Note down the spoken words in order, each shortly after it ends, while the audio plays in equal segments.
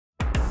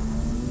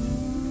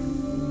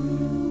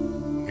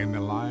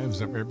lives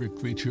of every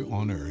creature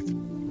on earth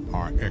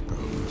are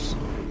echoes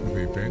of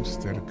events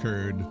that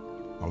occurred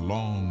a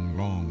long,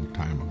 long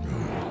time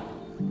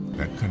ago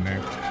that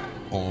connect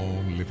all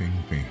living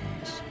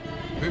things.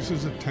 This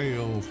is a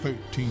tale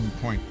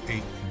 13.8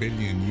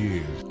 billion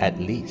years at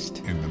least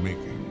in the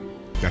making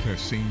that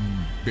has seen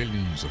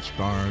billions of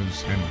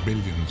stars and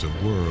billions of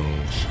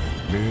worlds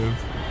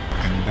live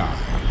and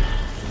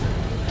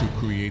die to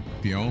create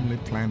the only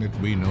planet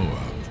we know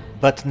of.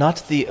 But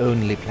not the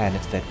only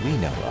planet that we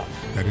know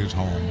of. That is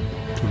home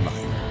to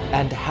life.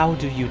 And how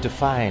do you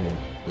define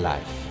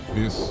life?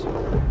 This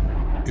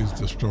is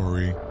the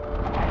story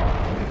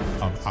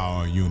of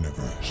our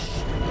universe.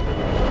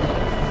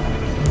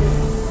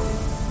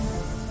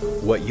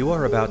 What you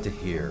are about to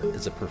hear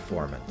is a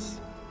performance.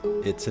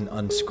 It's an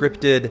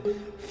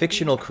unscripted,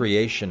 fictional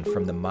creation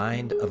from the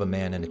mind of a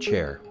man in a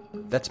chair.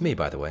 That's me,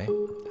 by the way.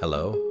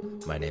 Hello,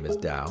 my name is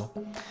Dao,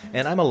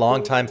 and I'm a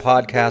longtime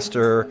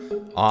podcaster,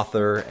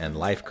 author, and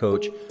life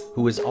coach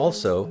who is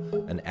also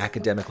an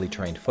academically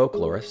trained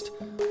folklorist,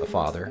 a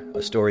father,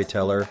 a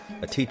storyteller,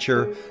 a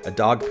teacher, a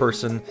dog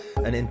person,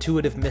 an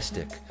intuitive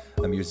mystic,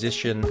 a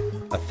musician,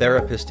 a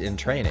therapist in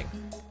training,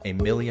 a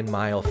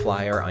million-mile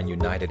flyer on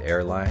United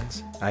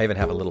Airlines. I even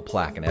have a little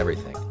plaque and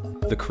everything.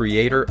 The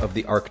creator of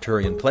the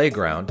Arcturian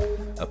Playground,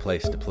 a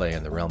place to play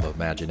in the realm of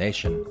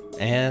imagination,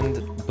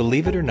 and,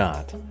 believe it or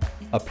not,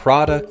 a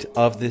product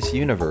of this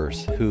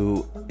universe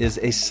who is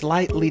a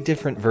slightly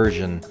different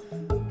version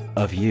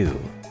of you.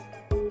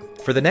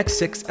 For the next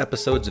 6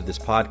 episodes of this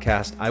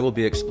podcast, I will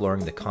be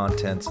exploring the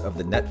contents of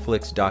the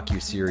Netflix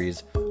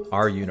docuseries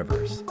Our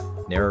Universe,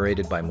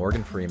 narrated by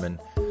Morgan Freeman,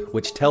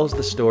 which tells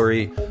the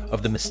story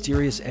of the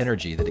mysterious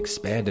energy that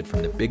expanded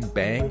from the Big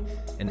Bang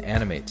and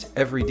animates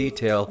every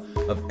detail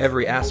of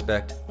every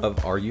aspect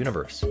of our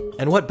universe.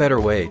 And what better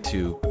way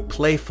to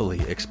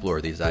playfully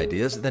explore these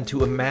ideas than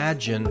to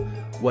imagine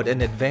what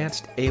an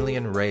advanced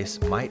alien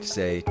race might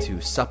say to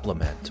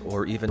supplement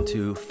or even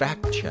to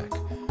fact-check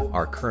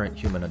our current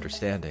human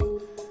understanding?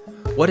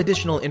 What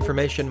additional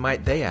information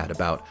might they add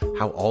about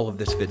how all of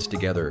this fits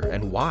together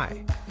and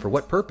why? For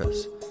what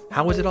purpose?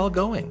 How is it all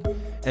going?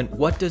 And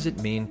what does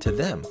it mean to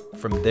them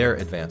from their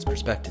advanced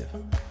perspective?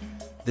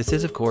 This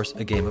is, of course,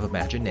 a game of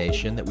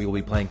imagination that we will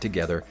be playing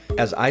together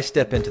as I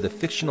step into the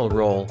fictional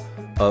role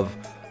of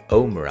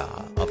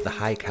Omra of the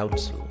High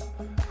Council,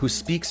 who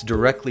speaks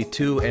directly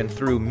to and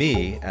through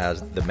me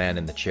as the man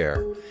in the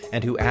chair,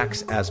 and who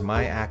acts as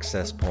my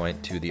access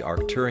point to the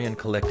Arcturian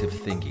Collective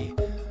Thingy,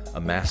 a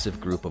massive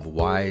group of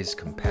wise,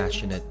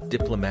 compassionate,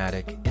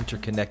 diplomatic,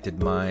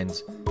 interconnected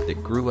minds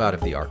that grew out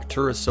of the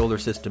Arcturus solar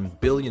system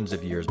billions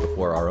of years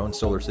before our own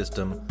solar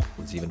system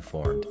was even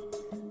formed.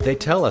 They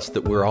tell us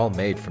that we're all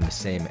made from the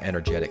same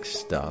energetic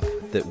stuff,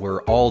 that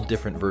we're all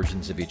different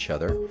versions of each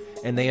other,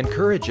 and they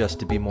encourage us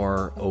to be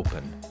more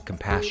open,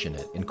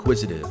 compassionate,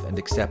 inquisitive, and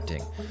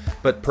accepting.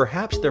 But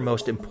perhaps their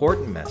most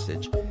important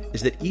message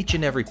is that each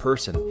and every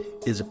person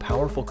is a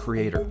powerful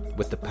creator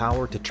with the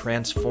power to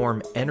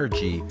transform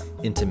energy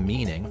into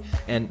meaning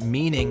and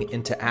meaning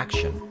into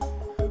action.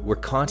 We're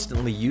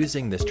constantly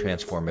using this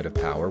transformative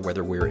power,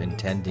 whether we're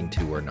intending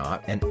to or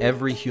not, and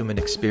every human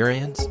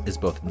experience is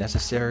both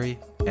necessary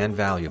and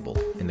valuable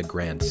in the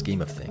grand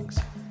scheme of things.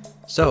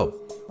 So,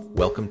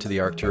 welcome to the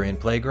Arcturian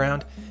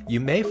Playground. You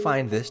may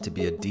find this to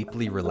be a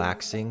deeply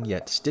relaxing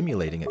yet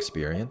stimulating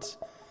experience,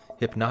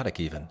 hypnotic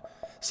even.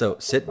 So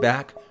sit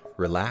back,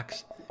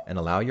 relax, and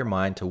allow your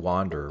mind to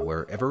wander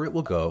wherever it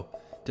will go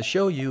to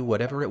show you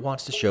whatever it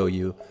wants to show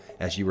you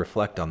as you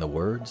reflect on the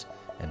words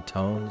and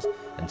tones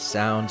and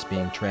sounds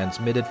being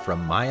transmitted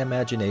from my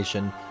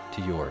imagination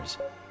to yours.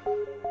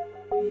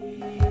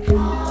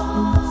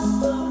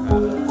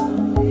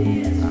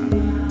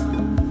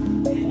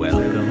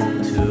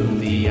 Welcome to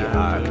the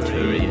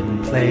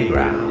Arcturian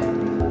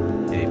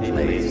Playground, a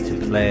place to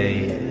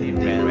play in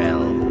the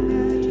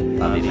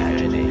realm of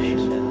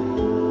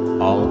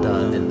imagination, all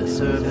done in the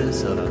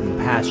service of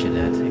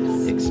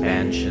compassionate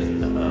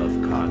expansion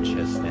of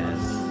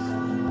consciousness.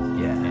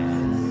 Yes,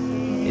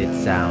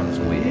 it sounds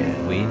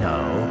weird, we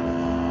know.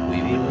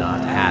 We would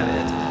not have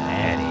it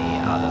any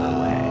other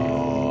way.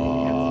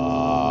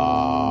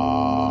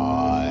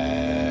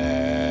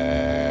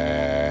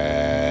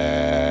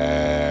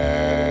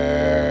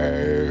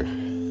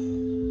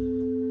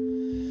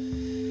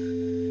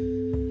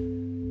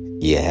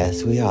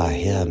 Yes, we are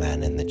here,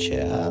 man in the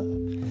chair.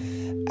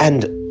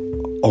 And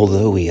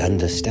although we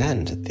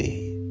understand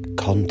the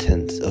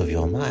contents of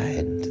your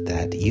mind,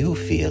 that you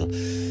feel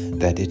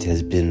that it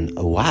has been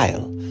a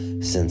while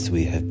since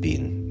we have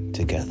been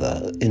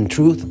together. In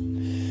truth,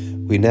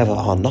 we never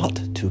are not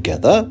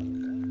together,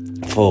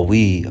 for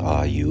we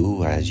are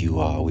you as you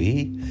are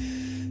we,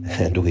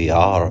 and we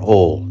are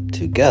all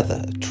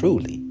together,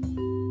 truly.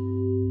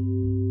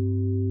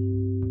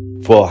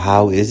 For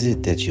how is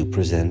it that you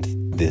present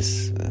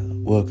this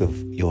work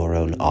of your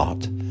own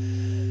art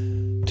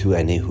to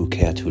any who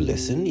care to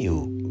listen?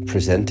 You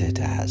present it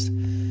as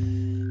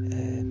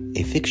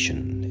a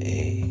fiction,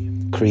 a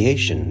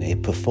creation, a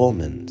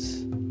performance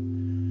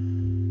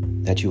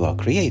that you are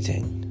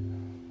creating.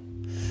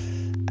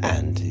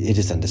 And it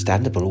is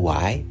understandable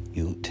why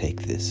you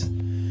take this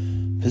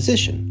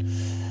position.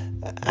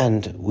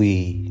 And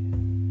we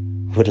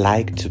would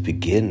like to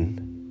begin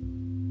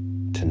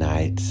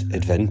tonight's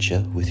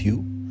adventure with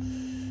you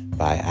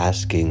by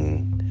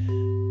asking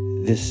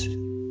this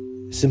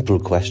simple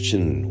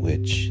question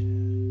which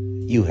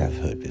you have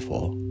heard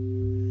before.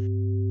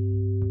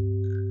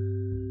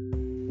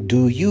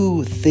 Do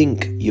you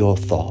think your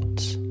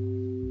thoughts,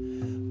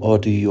 or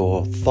do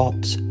your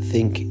thoughts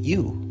think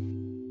you?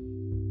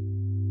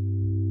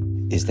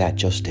 Is that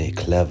just a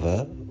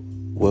clever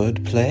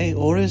wordplay,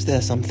 or is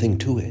there something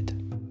to it?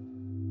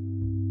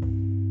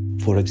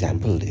 For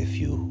example, if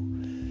you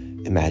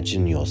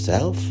imagine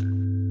yourself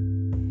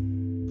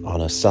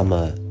on a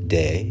summer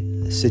day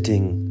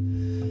sitting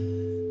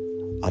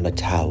on a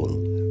towel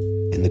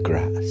in the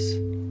grass,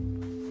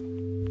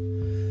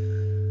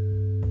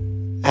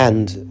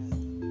 and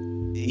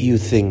you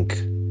think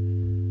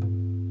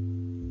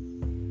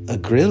a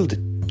grilled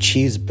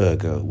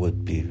cheeseburger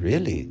would be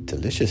really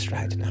delicious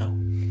right now.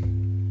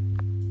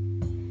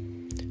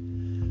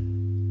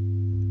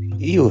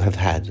 You have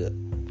had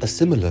a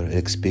similar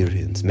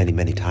experience many,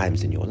 many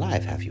times in your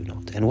life, have you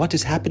not? And what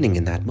is happening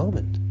in that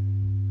moment?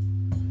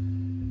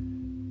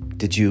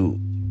 Did you,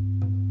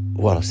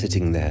 while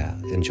sitting there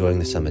enjoying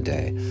the summer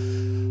day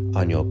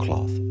on your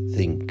cloth,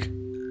 think,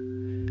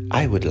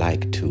 I would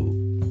like to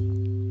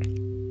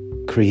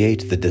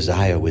create the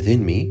desire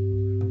within me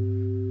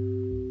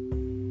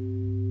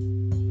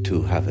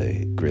to have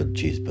a grilled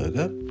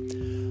cheeseburger?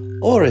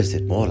 Or is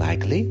it more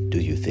likely, do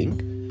you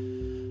think,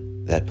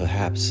 that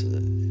perhaps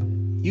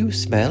you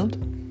smelled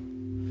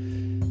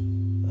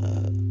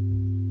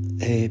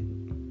a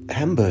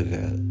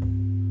hamburger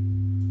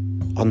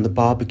on the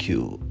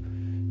barbecue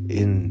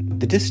in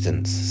the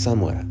distance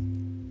somewhere?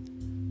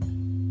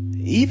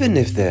 Even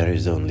if there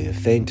is only a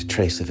faint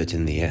trace of it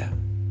in the air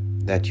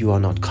that you are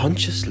not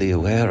consciously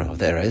aware of,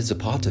 there is a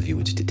part of you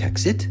which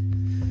detects it.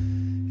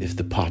 If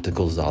the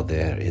particles are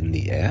there in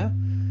the air,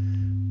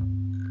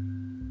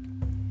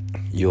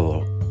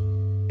 your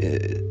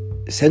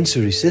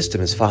sensory system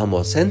is far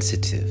more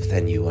sensitive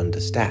than you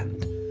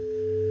understand.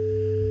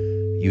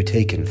 You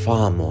take in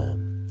far more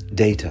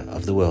data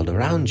of the world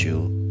around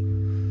you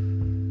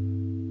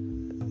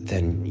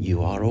than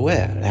you are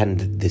aware, and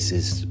this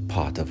is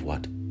part of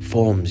what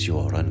forms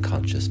your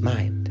unconscious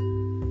mind.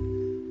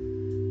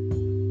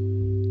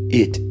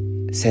 It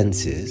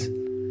senses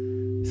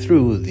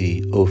through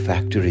the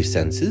olfactory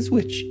senses,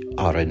 which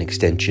are an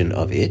extension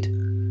of it.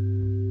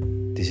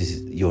 This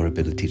is your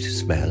ability to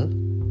smell.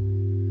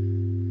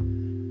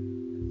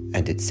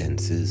 And it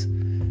senses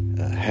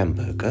a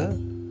hamburger,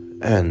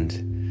 and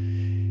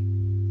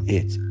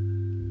it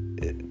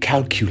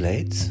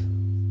calculates,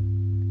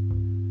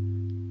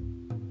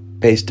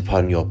 based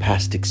upon your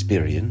past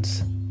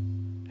experience.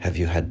 Have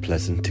you had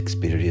pleasant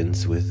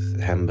experience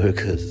with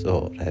hamburgers,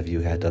 or have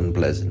you had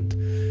unpleasant?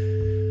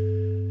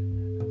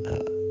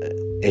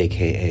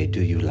 AKA,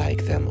 do you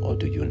like them or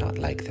do you not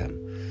like them?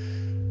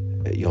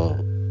 Your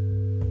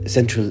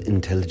central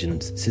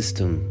intelligence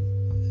system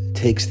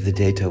takes the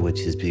data which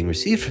is being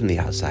received from the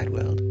outside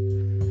world,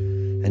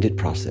 and it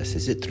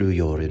processes it through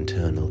your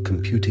internal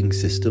computing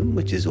system,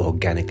 which is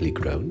organically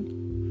grown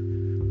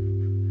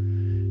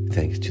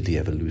thanks to the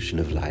evolution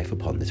of life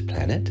upon this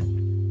planet.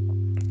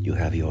 You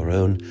have your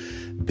own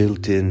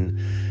built-in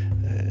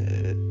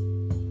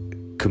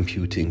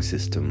computing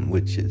system,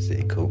 which is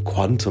a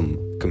quantum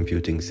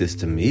computing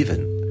system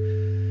even,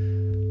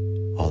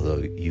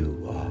 although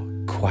you are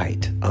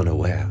quite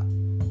unaware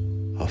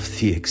of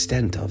the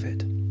extent of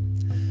it.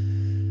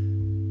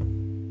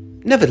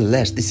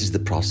 Nevertheless, this is the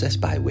process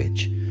by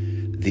which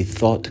the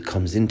thought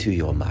comes into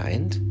your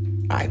mind,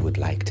 I would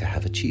like to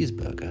have a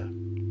cheeseburger.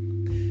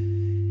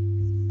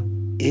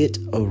 It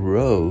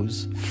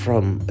arose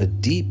from a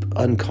deep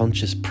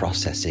unconscious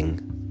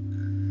processing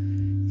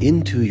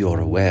into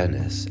your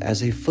awareness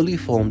as a fully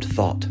formed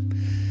thought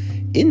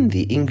in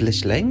the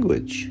English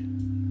language.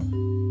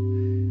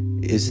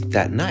 Isn't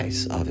that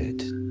nice of it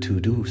to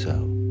do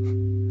so?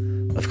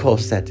 Of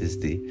course, that is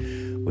the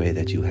way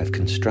that you have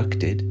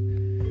constructed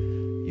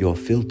your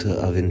filter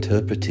of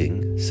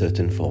interpreting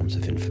certain forms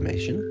of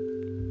information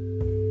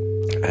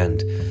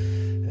and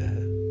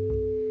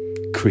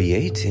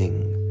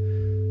creating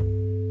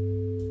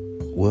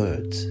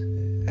words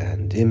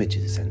and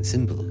images and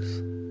symbols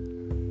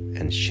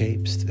and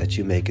shapes that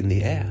you make in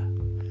the air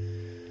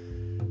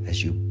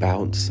as you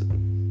bounce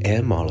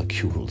air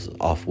molecules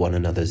off one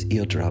another's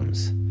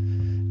eardrums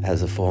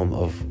as a form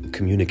of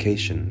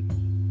communication,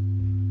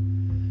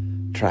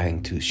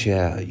 trying to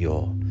share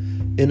your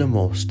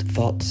innermost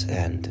thoughts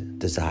and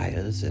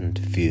desires and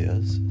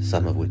fears,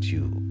 some of which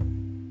you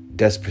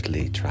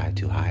desperately try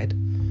to hide.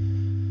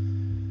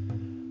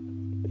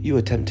 You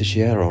attempt to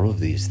share all of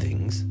these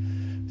things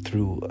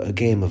through a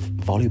game of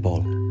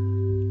volleyball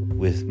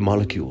with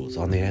molecules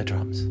on the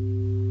eardrums.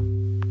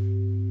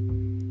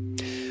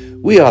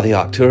 We are the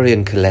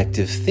Arcturian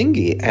Collective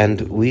Thingy,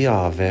 and we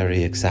are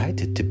very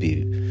excited to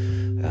be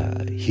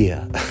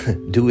here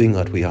doing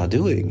what we are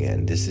doing,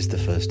 and this is the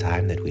first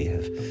time that we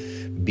have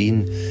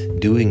been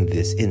doing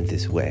this in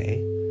this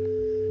way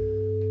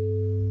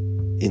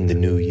in the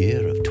new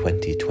year of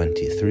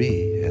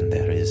 2023, and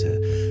there is a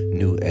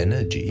new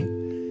energy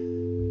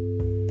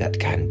that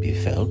can be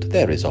felt.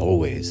 There is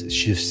always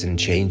shifts and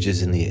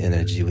changes in the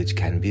energy which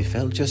can be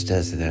felt, just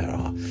as there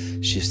are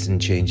shifts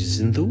and changes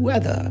in the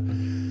weather.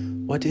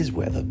 What is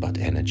weather but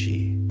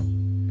energy?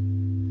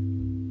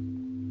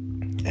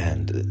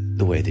 And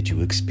the way that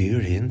you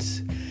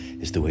experience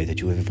is the way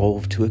that you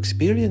evolve to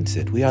experience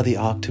it. We are the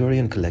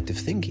Arcturian collective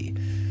thinking,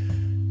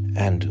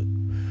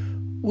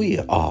 and we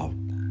are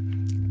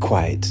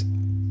quite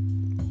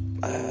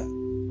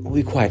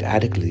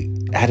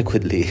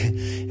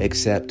adequately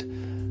accept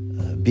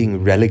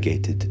being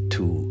relegated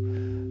to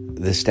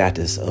the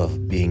status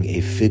of being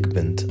a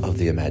figment of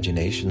the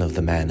imagination of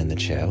the man in the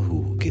chair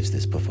who gives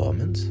this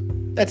performance.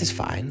 That is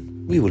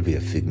fine. We will be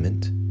a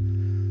figment.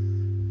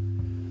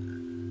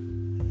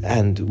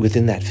 And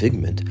within that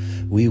figment,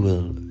 we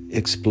will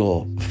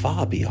explore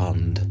far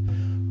beyond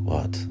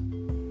what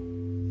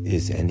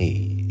is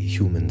any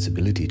human's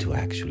ability to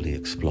actually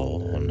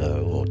explore or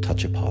know or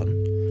touch upon.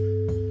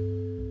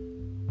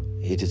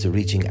 It is a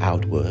reaching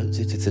outwards.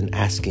 It is an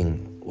asking,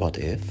 what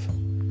if?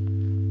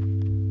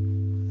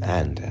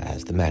 And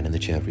as the man in the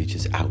chair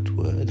reaches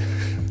outward,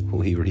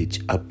 we reach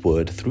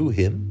upward through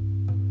him.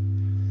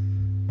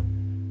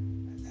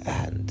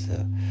 And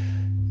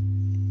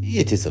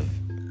it is of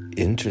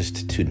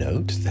interest to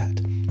note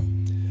that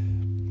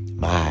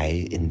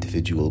my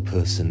individual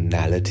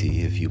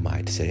personality, if you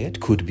might say it,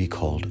 could be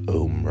called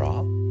Om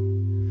Ra.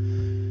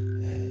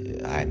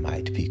 I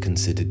might be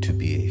considered to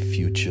be a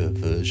future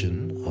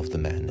version of the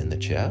man in the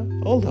chair,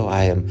 although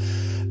I am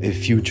a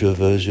future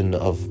version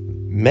of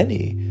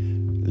many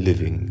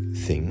living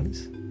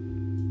things,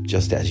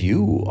 just as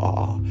you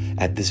are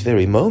at this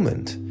very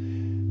moment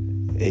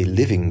a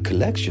living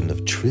collection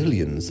of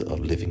trillions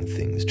of living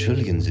things,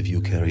 trillions of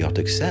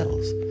eukaryotic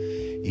cells.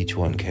 Each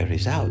one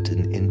carries out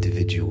an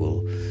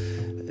individual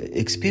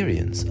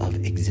experience of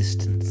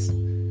existence.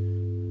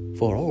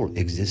 For all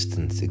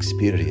existence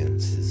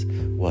experiences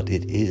what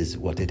it is,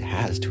 what it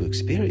has to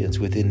experience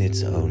within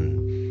its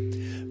own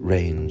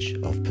range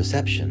of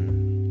perception.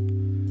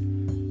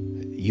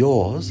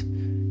 Yours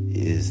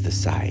is the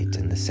sight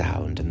and the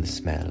sound and the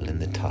smell and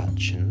the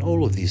touch and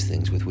all of these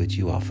things with which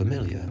you are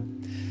familiar.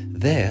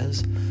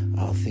 Theirs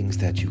are things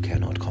that you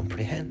cannot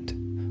comprehend,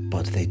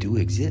 but they do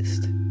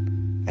exist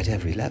at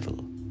every level.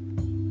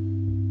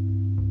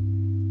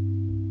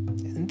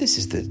 And this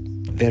is the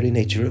very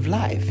nature of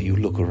life. You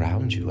look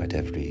around you at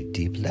every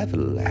deep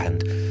level,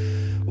 and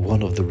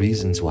one of the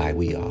reasons why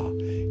we are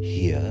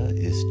here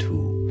is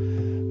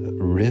to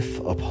riff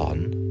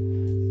upon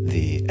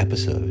the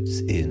episodes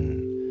in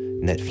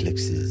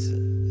Netflix's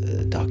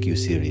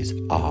docuseries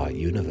Our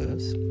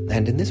Universe.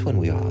 And in this one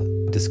we are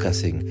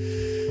discussing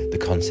the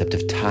concept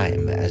of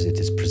time as it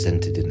is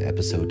presented in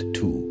episode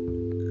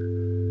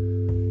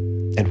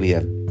 2. And we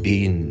have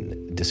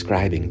been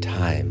describing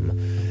time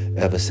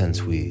ever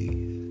since we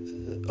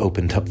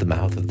opened up the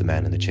mouth of the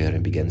man in the chair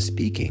and began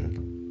speaking.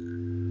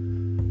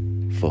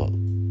 For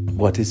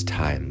what is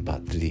time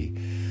but the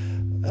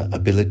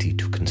ability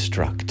to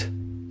construct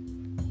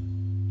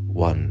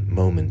one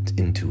moment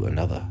into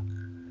another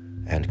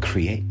and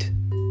create?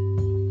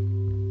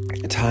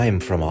 Time,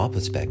 from our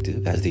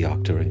perspective, as the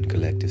Arcturian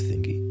collective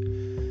thinking,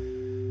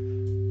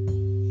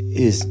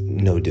 is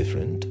no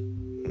different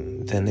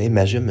than a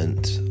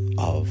measurement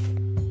of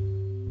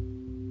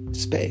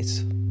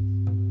space,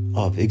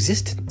 of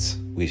existence,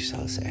 we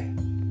shall say.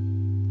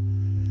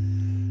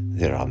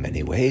 There are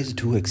many ways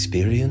to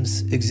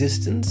experience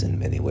existence and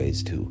many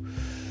ways to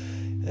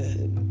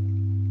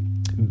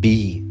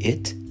be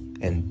it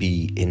and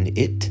be in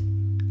it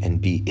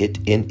and be it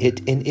in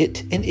it in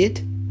it in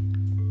it.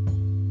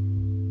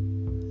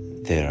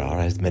 There are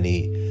as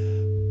many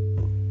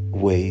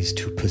ways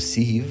to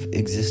perceive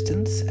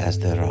existence as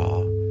there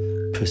are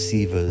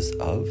perceivers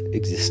of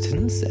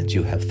existence, and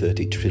you have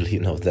 30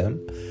 trillion of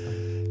them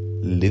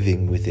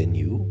living within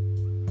you.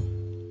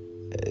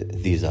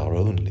 These are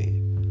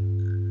only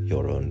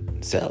your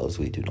own cells.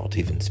 We do not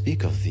even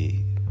speak of the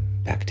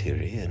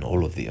bacteria and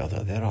all of the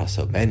other. There are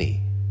so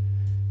many.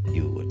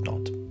 You would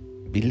not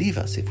believe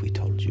us if we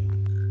told you.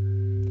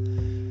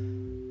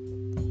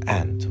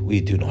 And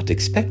we do not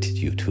expect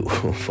you to,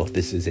 for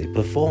this is a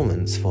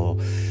performance for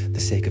the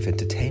sake of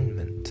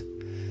entertainment.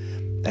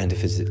 And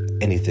if it's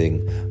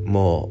anything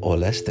more or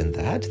less than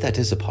that, that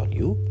is upon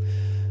you.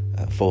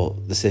 For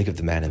the sake of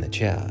the man in the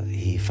chair,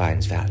 he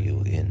finds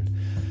value in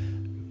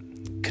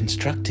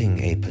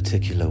constructing a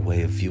particular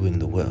way of viewing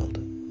the world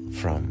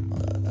from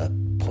a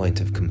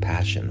point of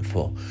compassion.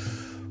 For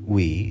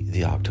we,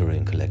 the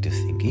Arcturian collective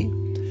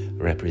thinking,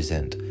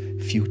 represent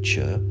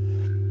future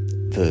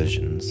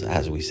versions,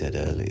 as we said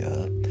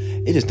earlier.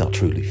 It is not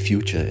truly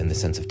future in the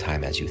sense of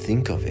time as you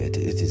think of it.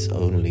 It is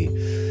only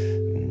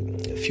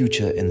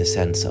future in the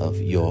sense of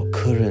your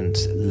current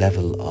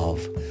level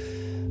of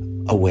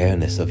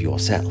awareness of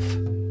yourself.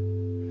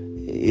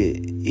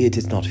 It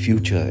is not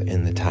future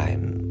in the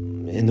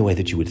time, in the way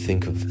that you would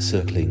think of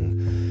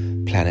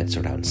circling planets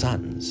around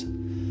suns.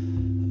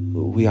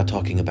 we are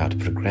talking about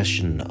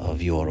progression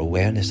of your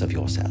awareness of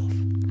yourself.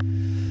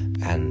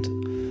 And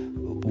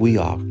we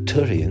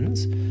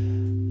Arcturians,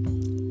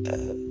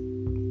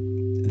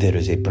 there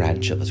is a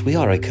branch of us. We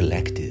are a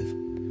collective.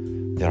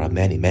 There are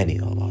many, many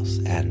of us,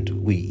 and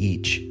we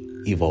each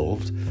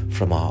evolved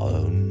from our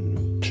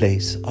own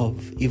place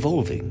of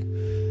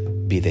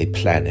evolving, be they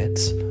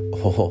planets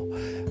or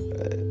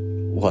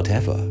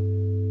whatever.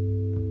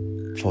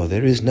 For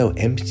there is no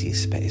empty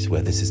space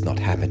where this is not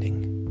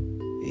happening.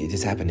 It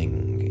is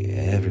happening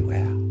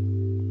everywhere.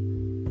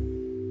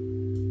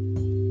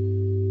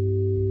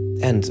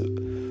 And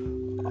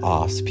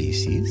our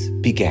species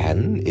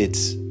began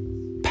its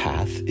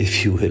path,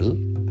 if you will,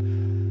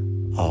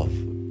 of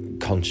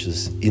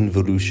conscious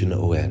involution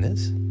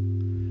awareness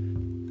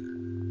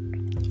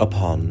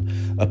upon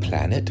a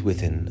planet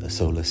within a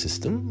solar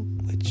system,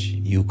 which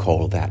you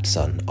call that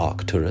sun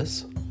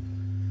Arcturus.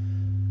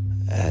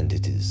 And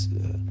it is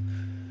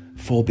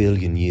 4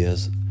 billion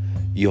years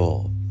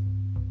your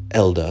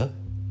elder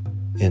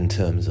in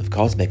terms of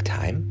cosmic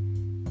time,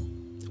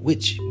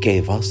 which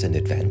gave us an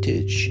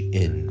advantage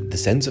in the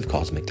sense of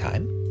cosmic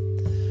time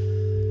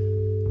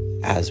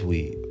as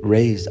we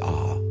raised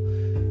our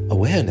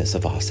awareness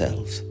of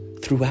ourselves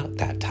throughout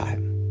that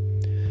time,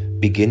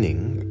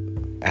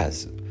 beginning,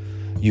 as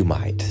you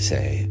might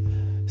say,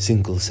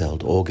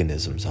 single-celled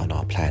organisms on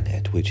our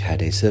planet which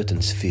had a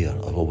certain sphere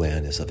of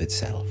awareness of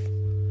itself.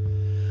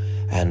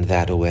 And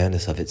that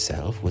awareness of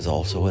itself was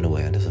also an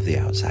awareness of the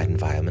outside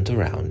environment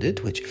around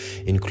it, which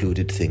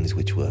included things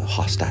which were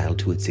hostile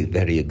to its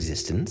very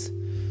existence,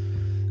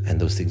 and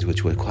those things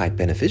which were quite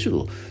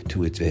beneficial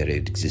to its very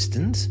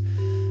existence.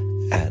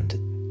 And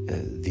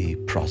the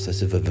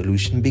process of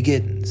evolution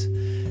begins,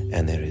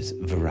 and there is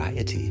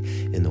variety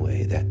in the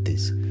way that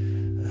these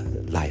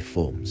life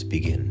forms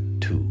begin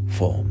to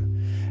form.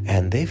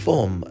 And they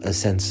form a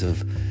sense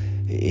of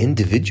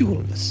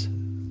individualness.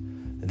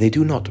 They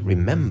do not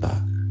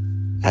remember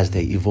as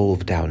they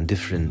evolve down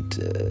different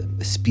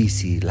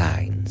species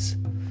lines.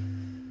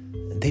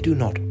 They do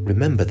not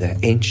remember their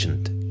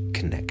ancient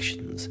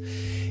connections.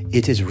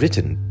 It is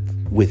written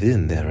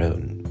within their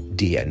own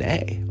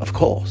DNA, of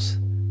course.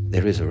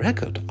 There is a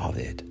record of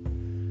it.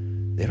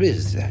 There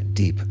is that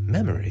deep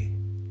memory.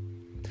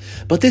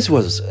 But this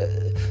was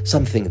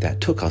something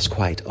that took us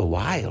quite a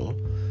while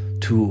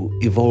to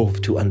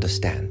evolve to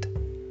understand.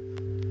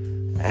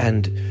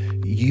 And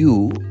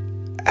you,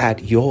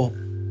 at your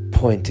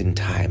point in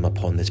time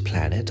upon this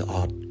planet,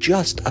 are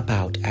just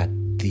about at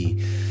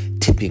the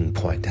tipping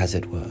point, as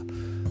it were,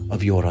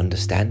 of your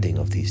understanding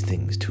of these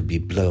things to be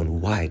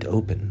blown wide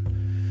open.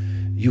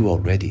 You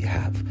already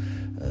have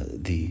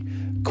the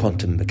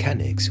quantum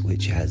mechanics,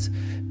 which has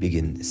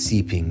begun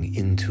seeping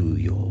into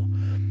your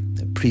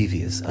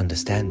previous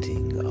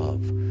understanding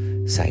of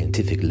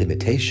scientific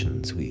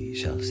limitations, we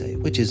shall say,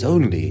 which is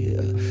only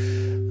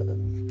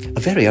a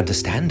very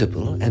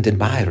understandable and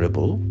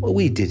admirable.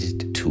 We did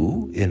it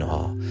too in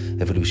our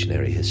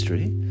evolutionary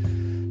history,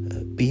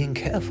 being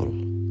careful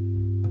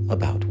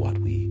about what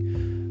we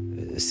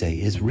say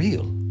is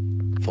real,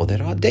 for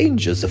there are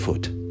dangers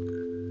afoot.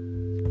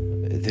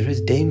 There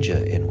is danger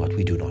in what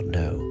we do not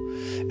know,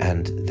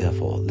 and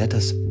therefore let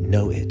us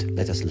know it,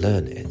 let us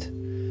learn it.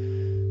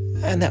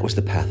 And that was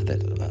the path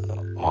that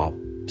our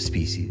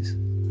species,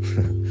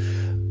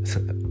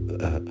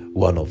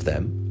 one of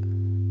them,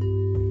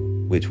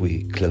 which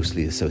we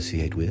closely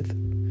associate with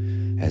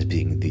as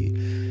being the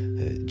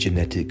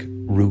genetic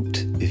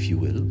root, if you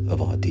will,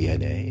 of our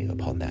DNA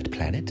upon that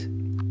planet.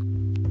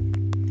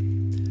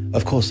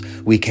 Of course,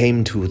 we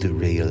came to the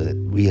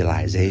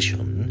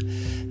realization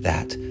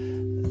that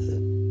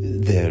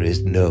there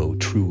is no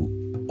true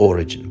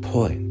origin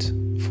point,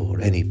 for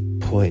any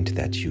point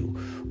that you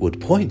would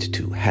point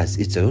to has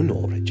its own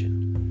origin.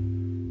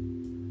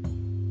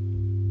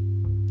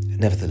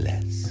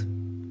 Nevertheless,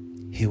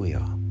 here we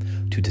are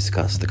to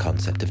discuss the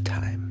concept of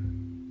time.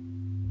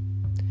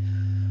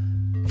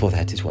 For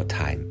that is what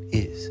time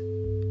is.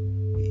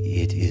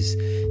 It is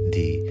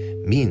the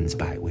means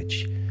by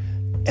which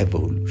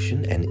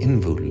evolution and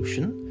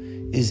involution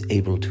is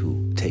able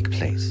to take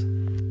place.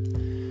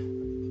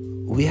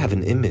 We have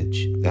an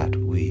image that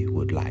we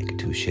would like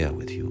to share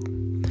with you.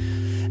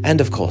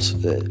 And of course,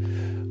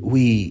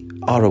 we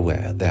are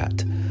aware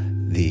that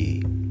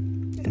the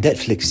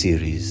Netflix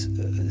series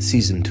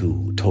Season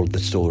 2 told the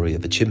story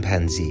of a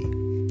chimpanzee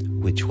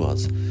which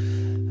was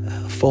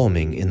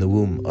forming in the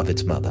womb of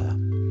its mother,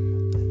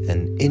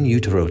 an in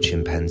utero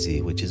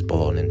chimpanzee which is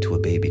born into a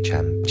baby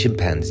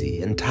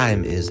chimpanzee, and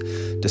time is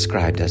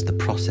described as the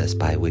process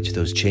by which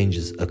those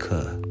changes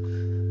occur.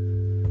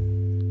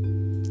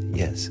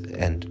 Yes,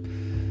 and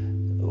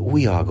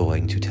we are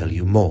going to tell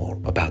you more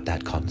about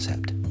that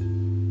concept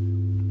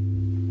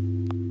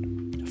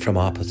from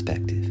our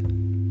perspective,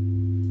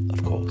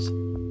 of course,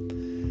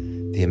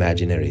 the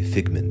imaginary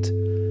figment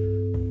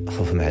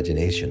of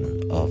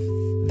imagination of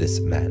this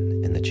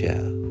man in the chair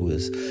who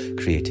is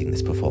creating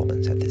this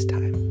performance at this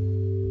time.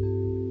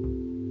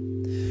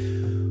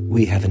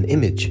 We have an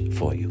image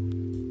for you,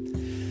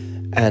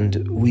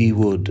 and we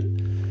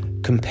would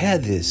compare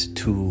this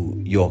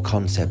to your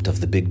concept of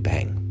the Big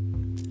Bang.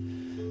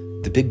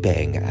 The Big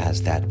Bang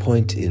as that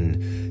point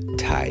in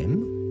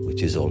time,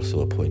 which is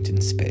also a point in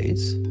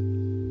space.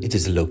 It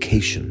is a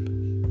location,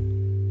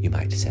 you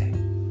might say.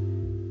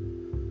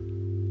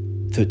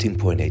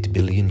 13.8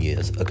 billion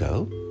years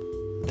ago,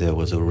 there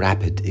was a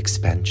rapid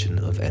expansion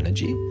of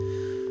energy,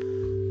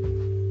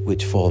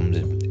 which formed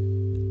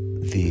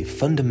the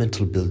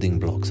fundamental building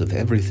blocks of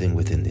everything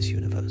within this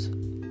universe.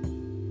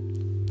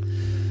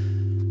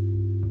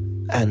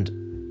 And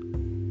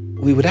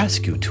we would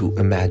ask you to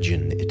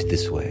imagine it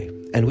this way,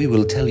 and we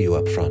will tell you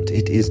up front,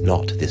 it is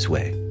not this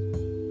way.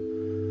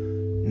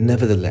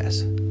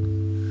 Nevertheless,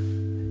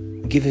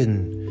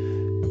 given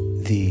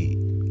the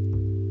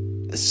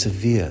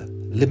severe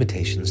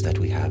limitations that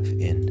we have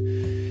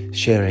in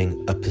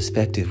sharing a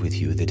perspective with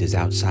you that is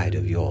outside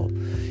of your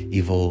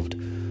evolved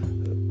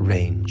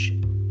range,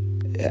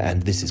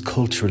 and this is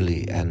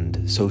culturally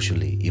and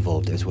socially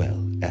evolved as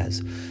well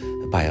as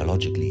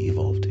biologically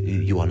evolved,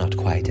 you are not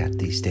quite at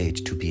the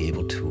stage to be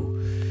able to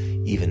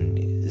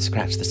even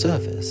scratch the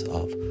surface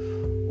of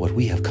what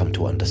we have come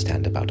to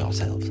understand about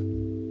ourselves.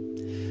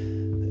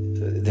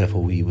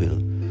 Therefore,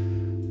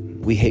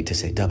 we hate to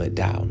say dumb it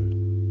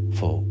down,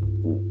 for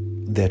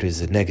there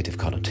is a negative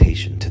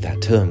connotation to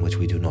that term which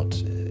we do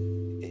not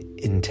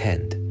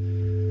intend.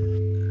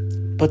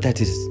 But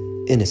that is,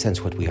 in a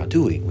sense, what we are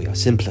doing. We are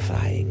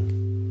simplifying.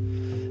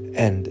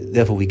 And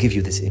therefore we give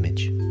you this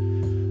image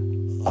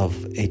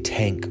of a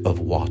tank of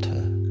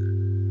water.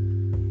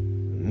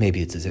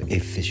 Maybe it's a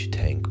fish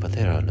tank, but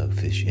there are no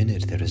fish in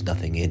it. There is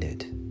nothing in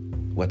it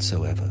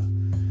whatsoever.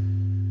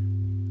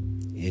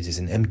 It is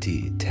an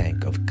empty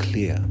tank of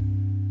clear,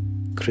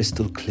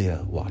 crystal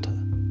clear water.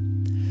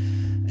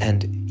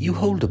 And you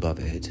hold above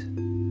it,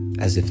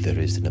 as if there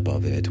is an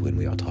above it when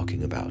we are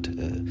talking about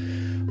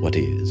what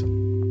is.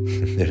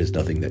 There is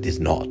nothing that is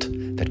not,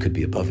 that could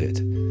be above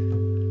it.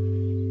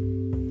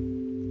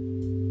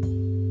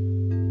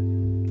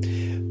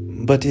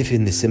 But if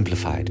in the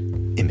simplified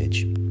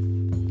image,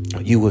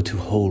 you were to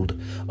hold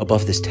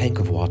above this tank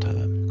of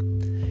water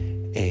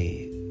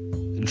a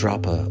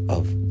dropper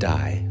of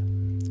dye,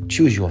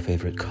 choose your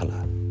favorite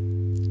color.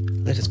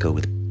 Let us go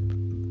with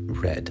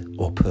red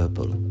or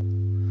purple.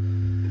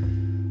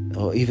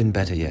 Or even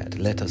better yet,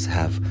 let us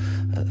have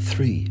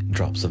 3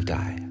 drops of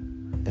dye,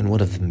 and one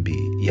of them be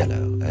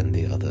yellow, and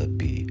the other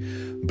be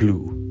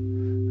blue,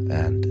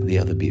 and the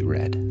other be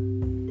red.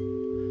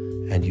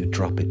 And you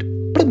drop it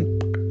plump,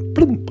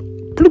 plump,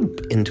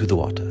 plump into the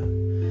water.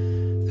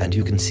 And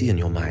you can see in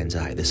your mind's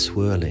eye the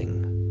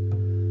swirling,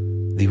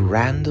 the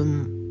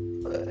random,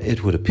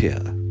 it would appear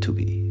to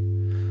be,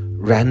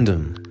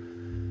 random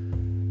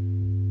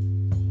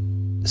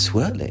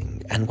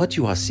swirling. And what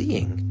you are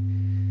seeing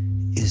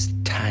is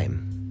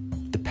time,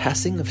 the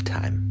passing of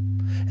time,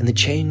 and the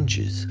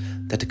changes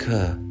that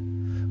occur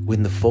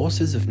when the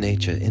forces of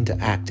nature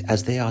interact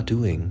as they are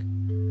doing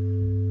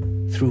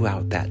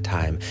throughout that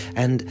time.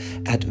 And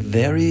at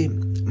very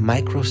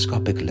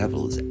microscopic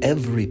levels,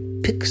 every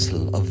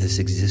pixel of this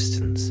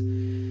existence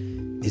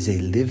is a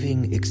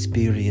living,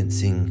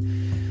 experiencing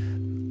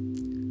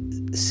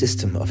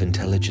system of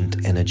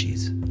intelligent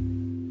energies.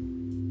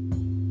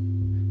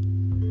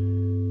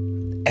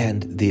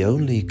 And the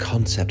only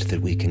concept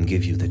that we can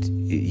give you that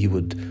you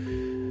would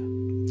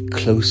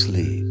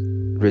closely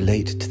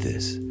relate to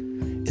this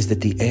is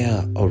that the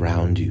air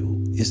around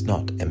you is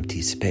not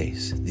empty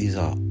space. These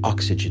are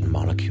oxygen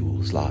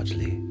molecules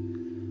largely.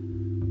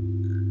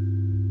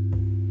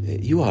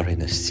 You are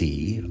in a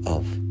sea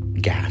of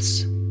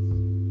gas,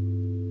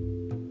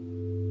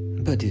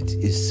 but it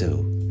is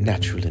so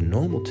natural and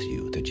normal to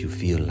you that you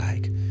feel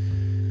like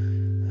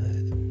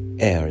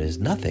air is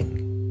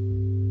nothing,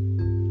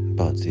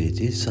 but it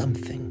is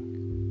something.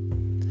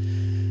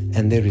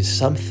 And there is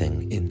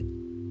something in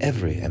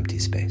every empty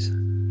space.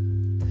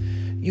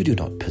 You do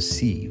not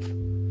perceive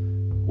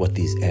what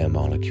these air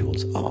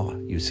molecules are.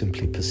 You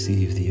simply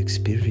perceive the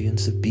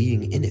experience of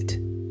being in it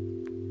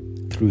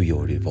through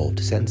your evolved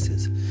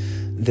senses.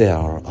 There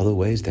are other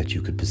ways that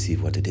you could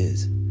perceive what it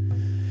is.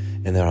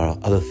 And there are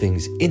other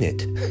things in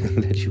it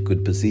that you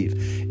could perceive,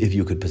 if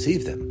you could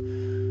perceive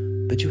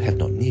them. But you have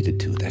not needed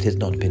to. That has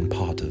not been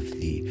part of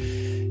the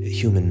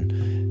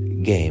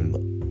human game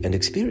and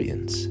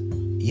experience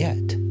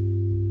yet.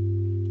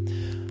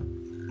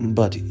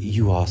 But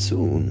you are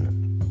soon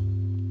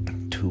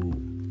to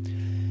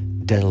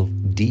delve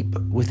deep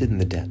within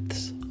the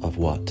depths of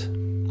what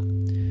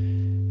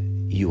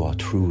you are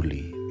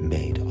truly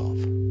made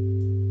of,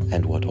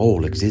 and what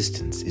all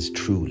existence is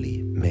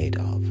truly made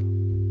of.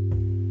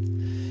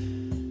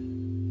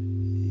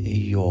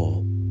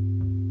 Your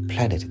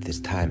planet at this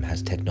time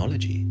has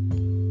technology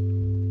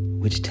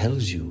which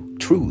tells you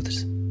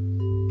truths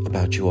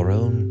about your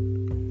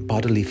own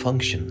bodily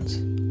functions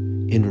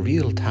in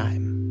real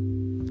time.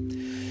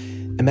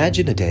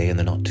 Imagine a day in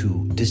the not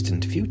too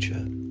distant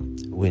future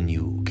when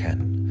you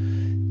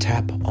can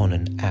tap on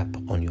an app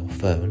on your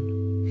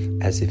phone,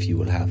 as if you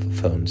will have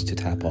phones to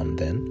tap on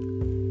then.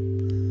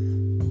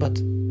 But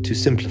to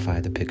simplify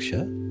the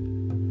picture,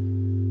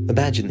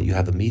 Imagine that you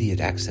have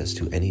immediate access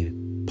to any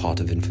part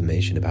of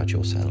information about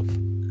yourself.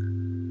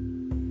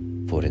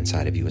 For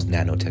inside of you is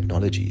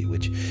nanotechnology,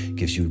 which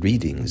gives you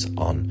readings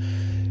on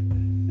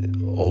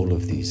all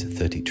of these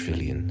 30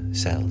 trillion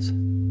cells.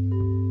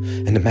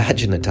 And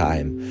imagine a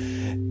time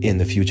in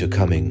the future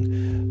coming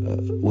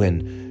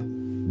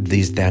when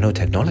these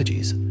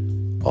nanotechnologies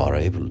are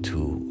able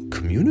to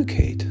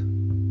communicate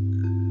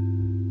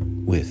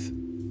with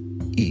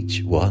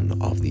each one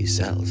of these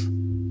cells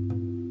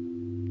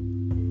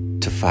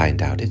to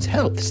find out its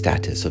health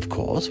status, of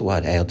course.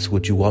 What else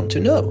would you want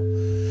to know?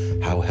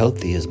 How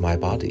healthy is my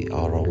body?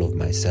 Are all of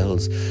my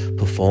cells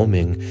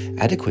performing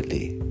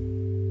adequately?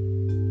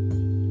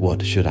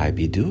 What should I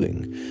be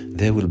doing?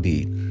 There will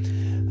be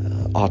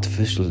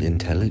artificial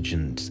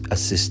intelligence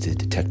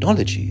assisted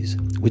technologies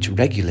which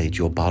regulate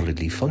your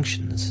bodily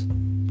functions.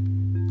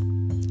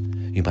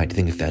 You might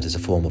think of that as a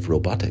form of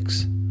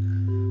robotics,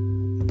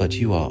 but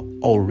you are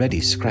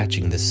already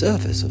scratching the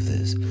surface of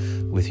this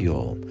with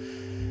your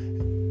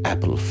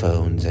Apple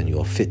phones and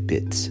your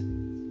Fitbits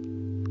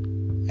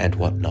and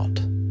whatnot.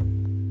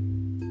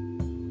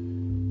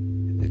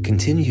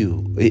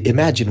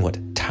 Imagine what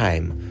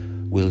time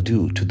will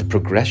do to the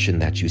progression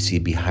that you see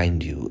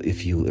behind you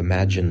if you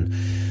imagine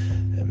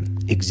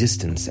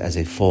existence as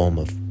a form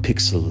of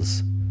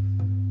pixels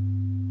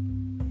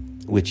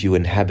which you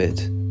inhabit,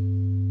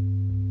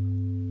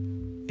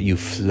 you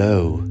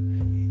flow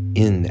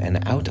in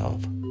and out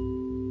of,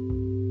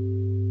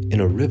 in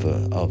a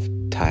river of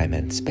time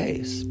and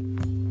space.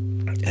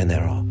 And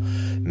there are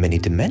many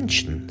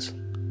dimensions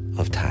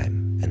of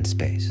time and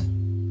space.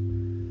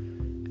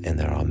 And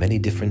there are many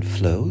different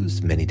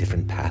flows, many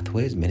different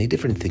pathways, many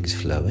different things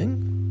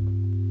flowing.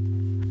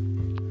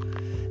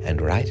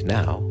 And right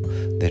now,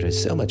 there is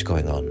so much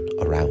going on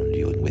around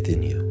you and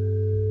within you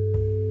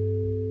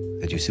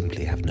that you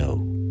simply have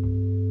no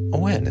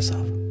awareness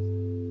of.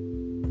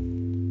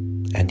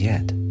 And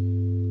yet,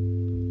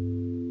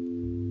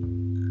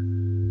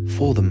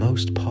 for the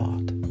most part,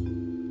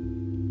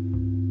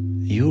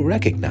 you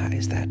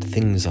recognize that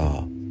things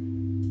are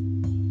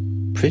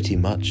pretty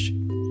much,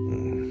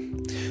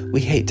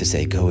 we hate to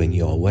say going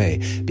your way,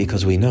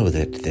 because we know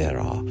that there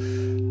are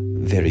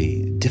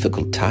very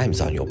difficult times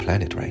on your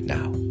planet right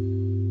now.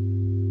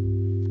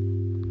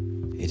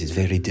 It is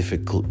very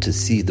difficult to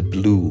see the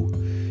blue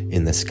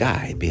in the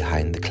sky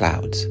behind the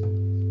clouds.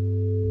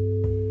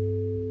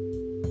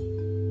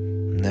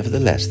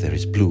 Nevertheless, there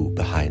is blue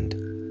behind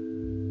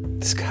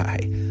the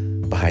sky,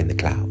 behind the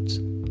clouds.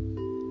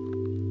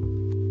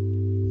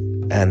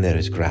 And there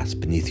is grass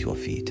beneath your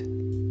feet.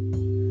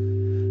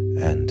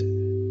 And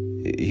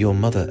your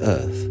Mother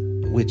Earth,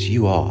 which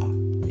you are,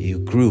 you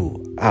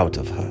grew out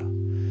of her.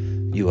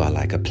 You are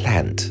like a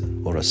plant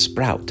or a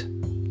sprout.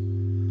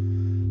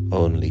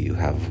 Only you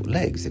have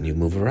legs and you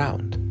move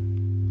around.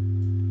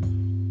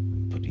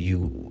 But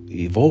you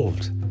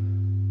evolved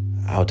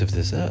out of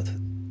this earth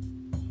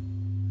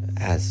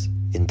as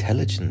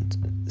intelligent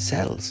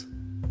cells,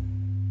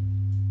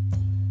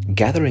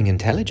 gathering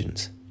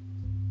intelligence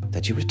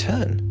that you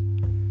return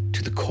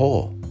to the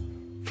core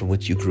from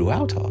which you grew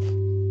out of.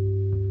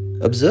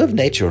 Observe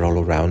nature all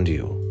around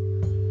you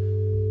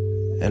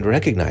and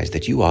recognize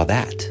that you are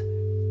that.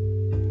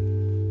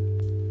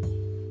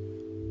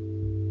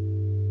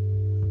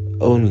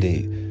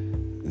 Only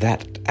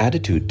that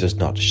attitude does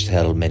not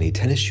sell many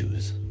tennis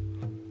shoes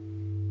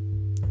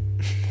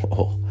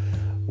or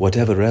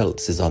whatever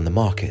else is on the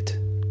market.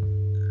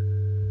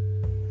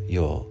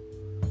 Your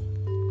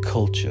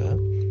culture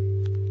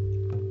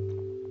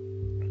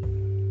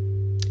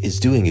is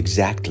doing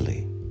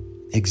exactly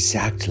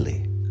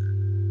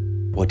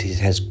what it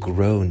has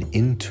grown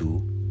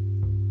into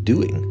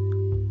doing.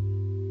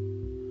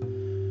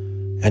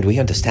 And we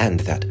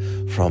understand that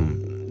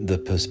from the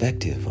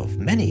perspective of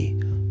many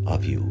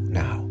of you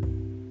now.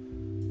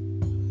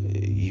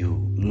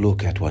 You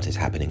look at what is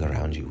happening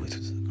around you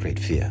with great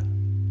fear.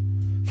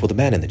 For the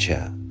man in the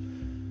chair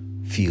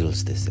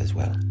feels this as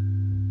well.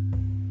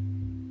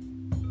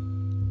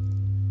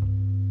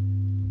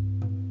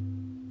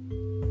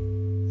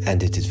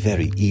 And it is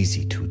very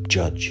easy to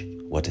judge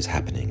what is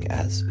happening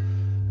as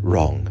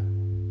wrong,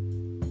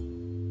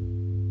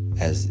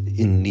 as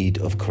in need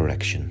of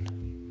correction.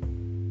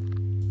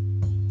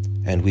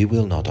 And we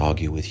will not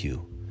argue with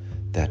you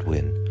that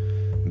when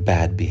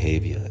bad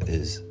behavior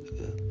is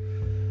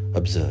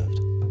observed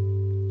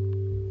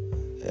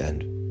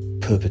and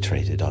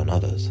perpetrated on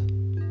others,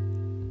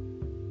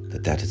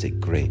 that is a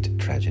great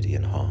tragedy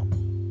and harm.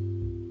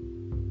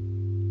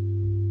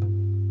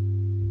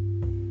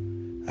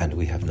 And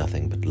we have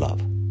nothing but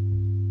love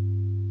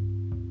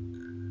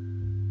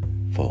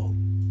for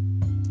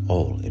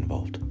all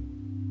involved.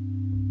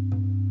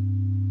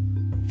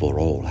 For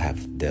all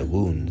have their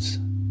wounds,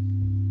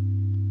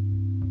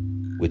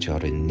 which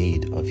are in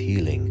need of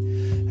healing,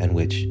 and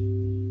which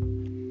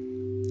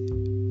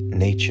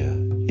nature,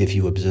 if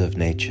you observe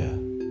nature,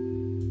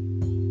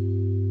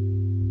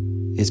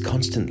 is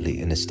constantly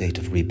in a state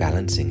of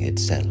rebalancing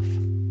itself.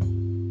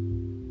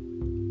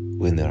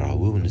 When there are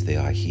wounds, they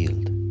are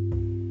healed.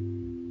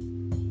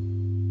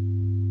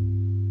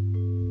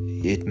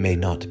 it may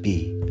not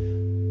be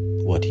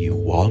what you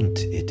want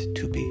it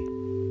to be.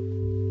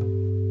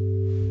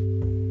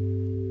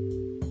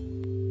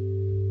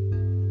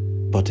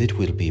 But it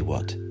will be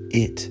what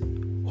it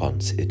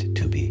wants it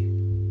to be.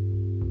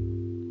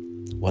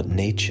 What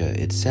nature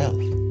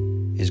itself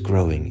is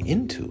growing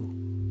into,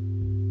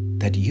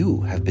 that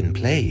you have been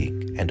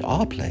playing and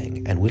are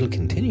playing and will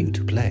continue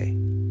to play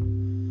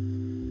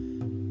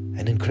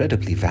an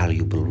incredibly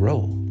valuable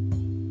role.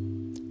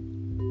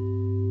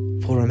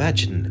 For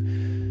imagine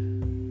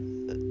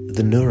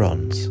the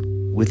neurons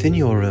within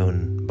your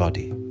own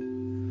body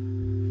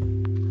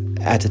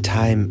at a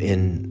time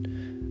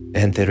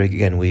and there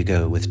again we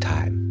go with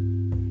time,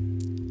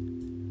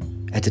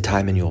 at a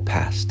time in your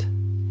past,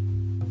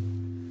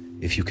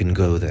 if you can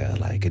go there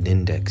like an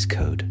index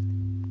code,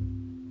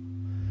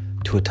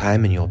 to a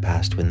time in your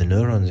past when the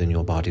neurons in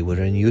your body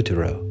were in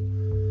utero.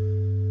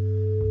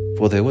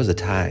 For there was a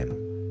time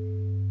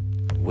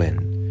when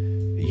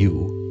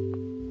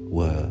you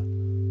were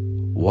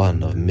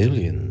one of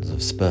millions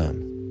of sperm,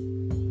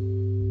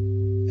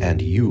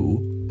 and you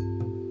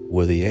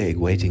were the egg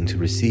waiting to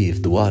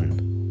receive the one.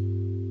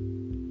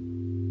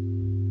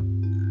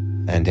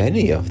 And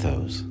any of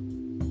those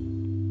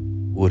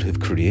would have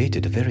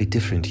created a very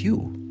different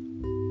you.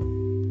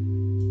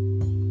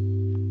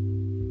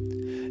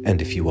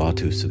 And if you are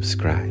to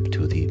subscribe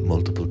to the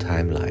multiple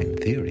timeline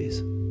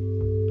theories,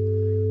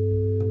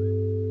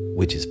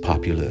 which is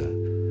popular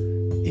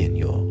in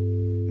your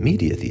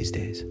media these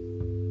days,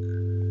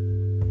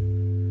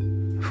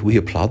 we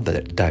applaud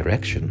that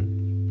direction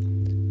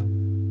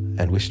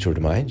and wish to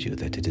remind you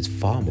that it is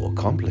far more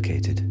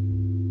complicated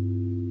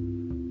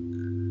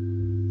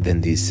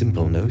than these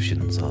simple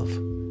notions of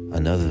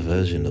another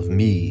version of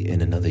me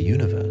in another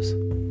universe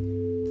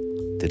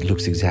that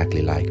looks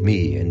exactly like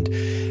me and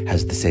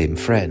has the same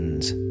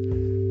friends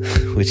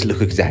which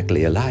look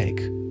exactly alike.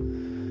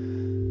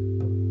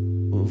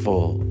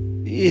 For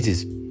it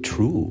is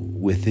true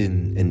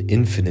within an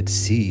infinite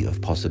sea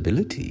of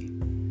possibility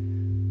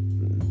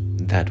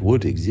that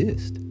would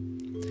exist.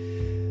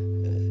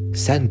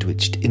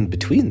 Sandwiched in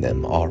between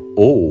them are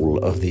all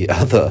of the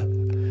other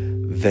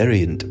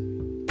variant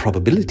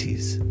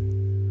probabilities,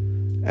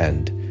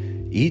 and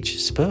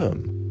each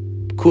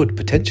sperm could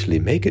potentially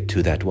make it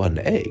to that one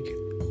egg,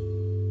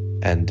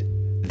 and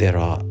there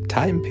are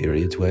time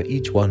periods where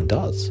each one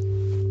does.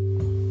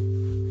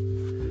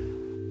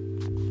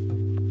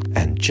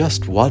 And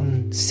just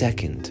 1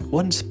 second,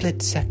 1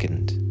 split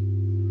second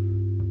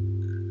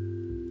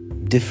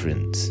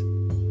difference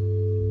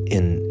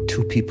in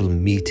two people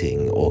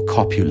meeting or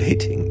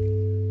copulating.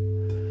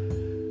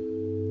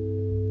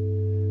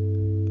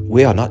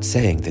 We are not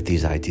saying that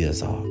these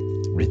ideas are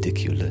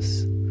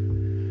ridiculous.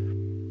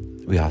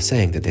 We are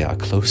saying that they are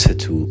closer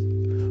to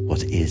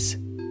what is.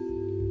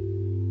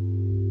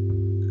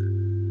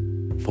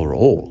 For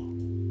all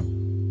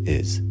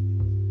is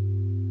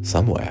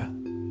somewhere.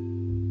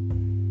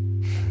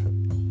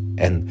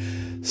 And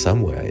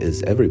somewhere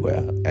is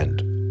everywhere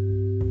and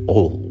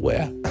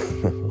allwhere.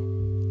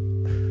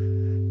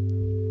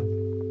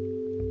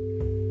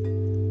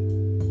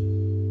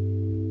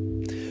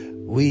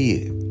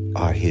 We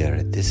are here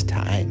at this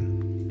time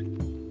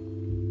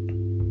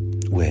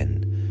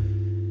when,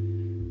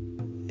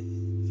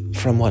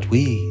 from what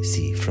we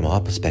see from our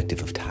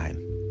perspective of time,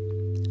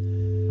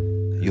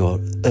 your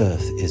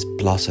earth is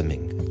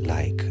blossoming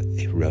like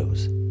a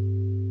rose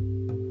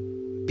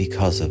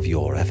because of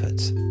your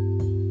efforts.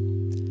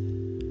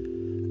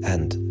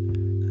 And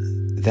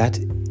that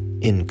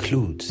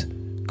includes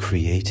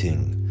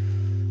creating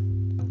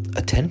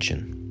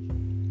attention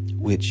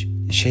which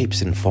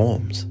shapes and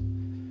forms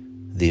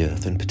the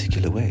earth in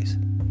particular ways,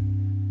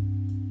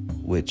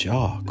 which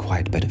are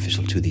quite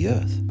beneficial to the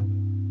earth.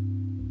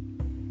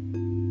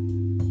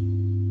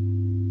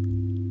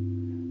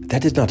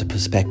 That is not a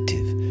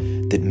perspective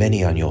that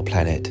many on your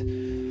planet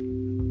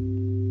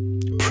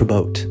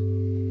promote.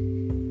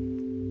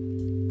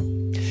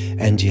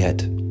 And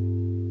yet,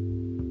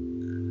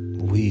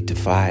 we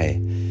defy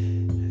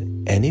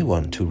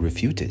anyone to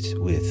refute it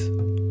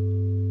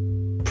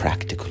with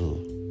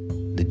practical,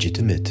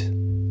 legitimate,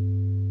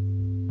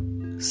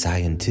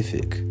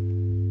 scientific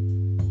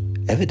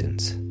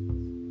evidence.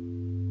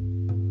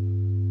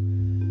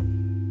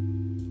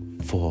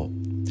 For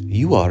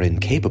you are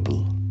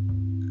incapable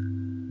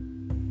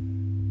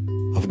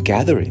of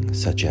gathering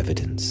such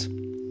evidence,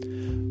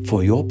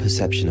 for your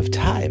perception of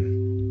time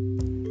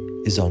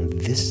is on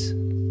this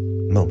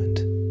moment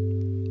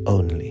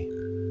only.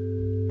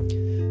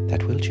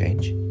 That will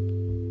change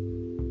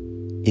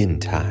in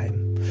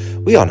time.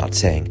 We are not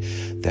saying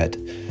that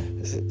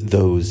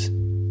those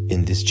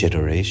in this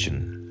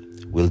generation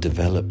will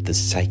develop the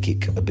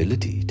psychic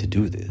ability to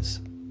do this.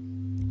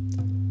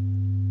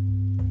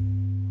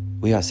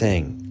 We are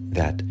saying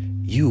that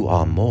you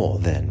are more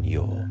than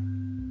your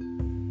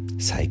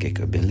psychic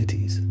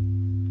abilities.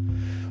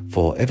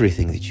 For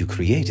everything that you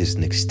create is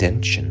an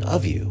extension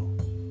of you.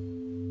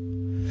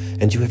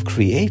 And you have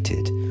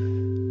created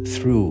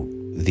through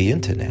the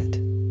internet.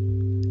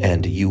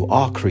 And you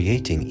are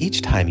creating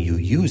each time you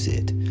use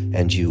it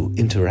and you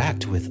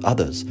interact with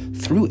others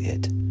through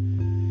it,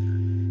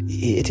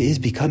 it is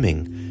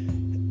becoming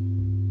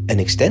an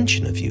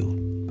extension of you.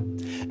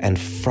 And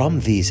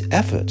from these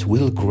efforts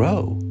will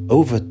grow,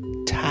 over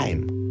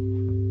time,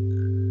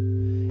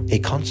 a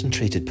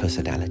concentrated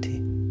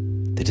personality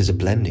that is a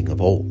blending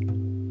of all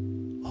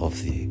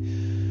of the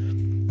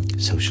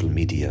social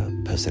media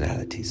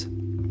personalities.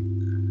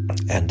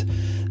 And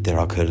there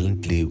are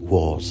currently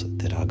wars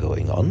that are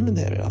going on.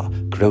 There are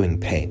growing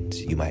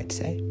pains, you might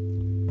say.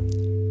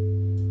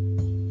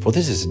 For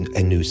this is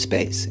a new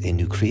space, a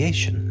new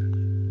creation.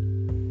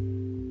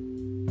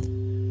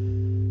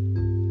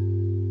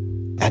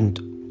 And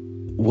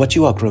what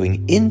you are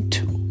growing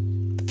into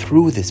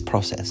through this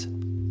process,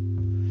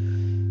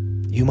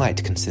 you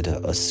might consider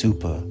a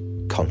super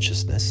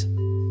consciousness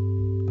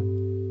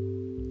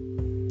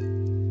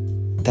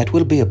that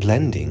will be a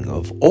blending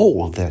of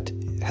all that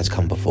has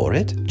come before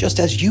it, just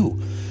as you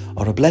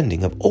are a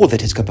blending of all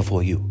that has come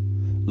before you.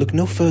 Look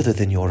no further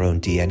than your own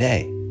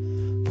DNA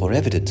for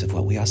evidence of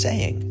what we are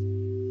saying.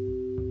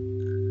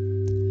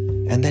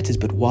 And that is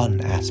but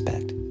one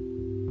aspect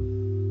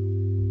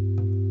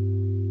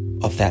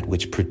of that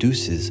which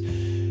produces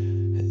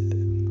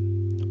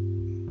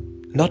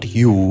not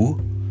you,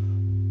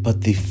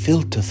 but the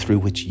filter through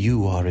which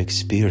you are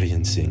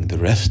experiencing the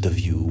rest of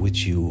you,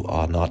 which you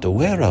are not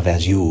aware of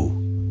as you.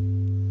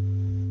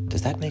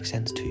 Does that make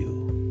sense to you?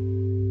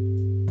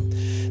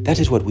 That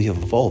is what we have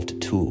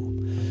evolved to,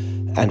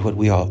 and what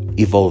we are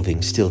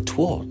evolving still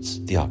towards,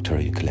 the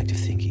Arcturian collective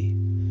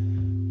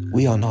thinking.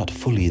 We are not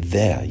fully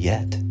there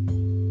yet,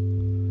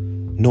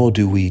 nor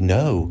do we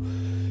know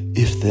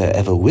if there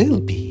ever will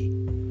be.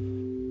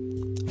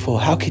 For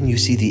how can you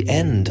see the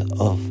end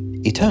of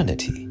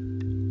eternity?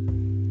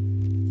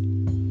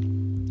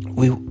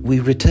 We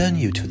return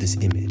you to this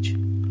image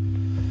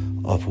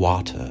of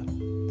water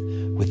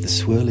with the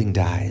swirling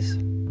dyes.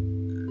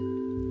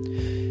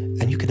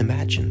 And you can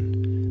imagine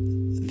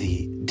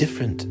the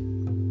different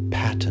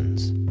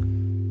patterns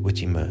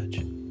which emerge.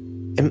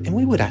 And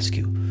we would ask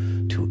you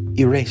to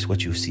erase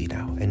what you see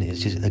now. And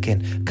it's just,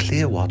 again,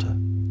 clear water.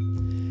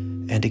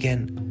 And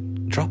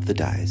again, drop the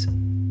dyes.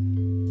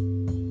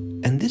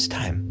 And this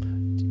time,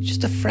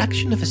 just a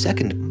fraction of a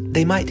second,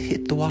 they might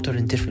hit the water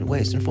in different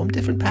ways and form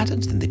different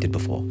patterns than they did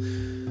before.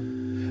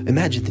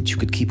 Imagine that you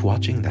could keep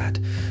watching that.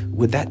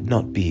 Would that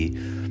not be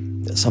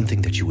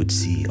something that you would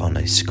see on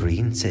a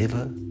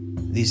screensaver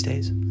these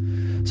days?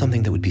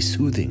 Something that would be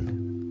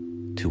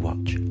soothing to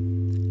watch.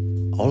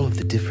 All of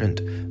the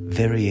different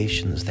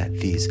variations that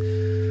these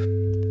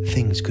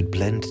things could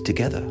blend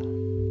together.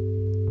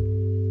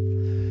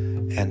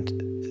 And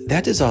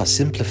that is our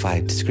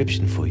simplified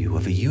description for you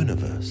of a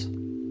universe.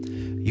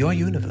 Your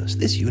universe,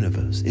 this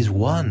universe, is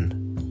one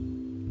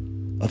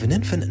of an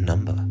infinite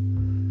number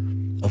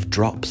of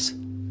drops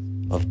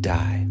of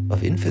dye,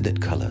 of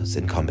infinite colors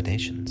and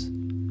combinations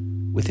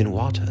within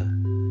water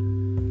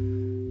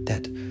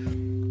that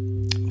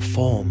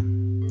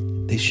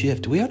form, they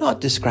shift. We are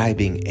not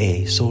describing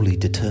a solely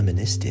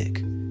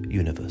deterministic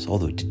universe,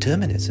 although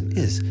determinism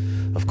is,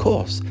 of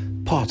course,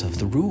 part of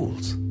the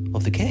rules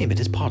of the game.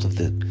 It is part of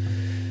the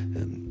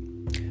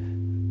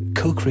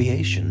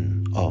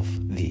co-creation of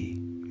the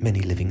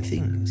many living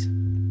things.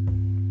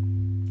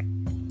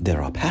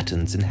 There are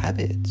patterns and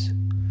habits.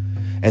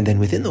 And then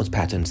within those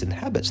patterns and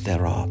habits,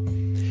 there are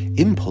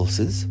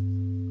impulses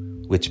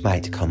which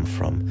might come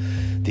from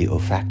the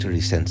olfactory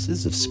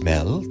senses of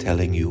smell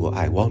telling you,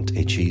 I want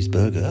a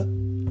cheeseburger.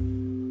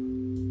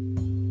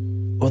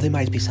 Or they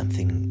might be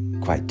something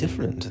quite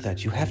different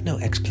that you have no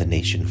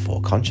explanation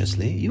for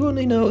consciously. You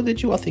only know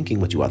that you are thinking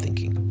what you are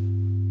thinking.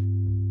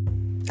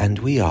 And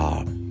we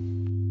are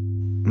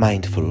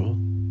mindful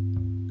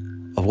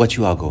of what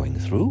you are going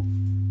through,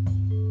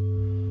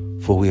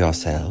 for we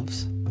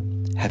ourselves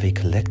have a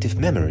collective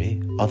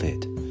memory of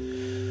it.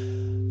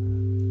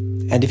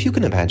 And if you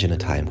can imagine a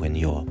time when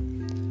your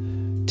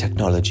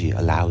technology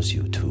allows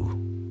you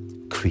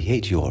to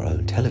create your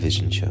own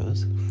television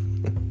shows,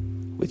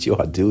 which you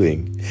are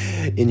doing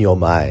in your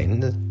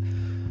mind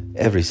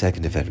every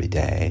second of every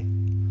day,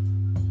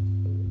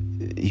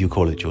 you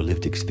call it your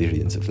lived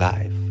experience of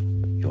life.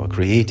 You are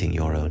creating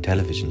your own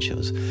television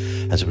shows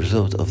as a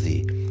result of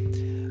the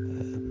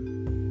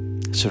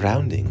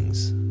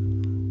surroundings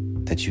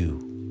that you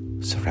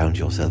surround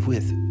yourself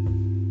with.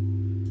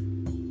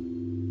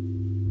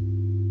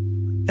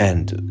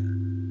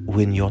 And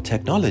when your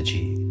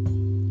technology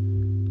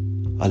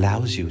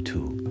allows you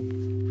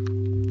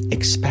to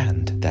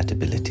expand that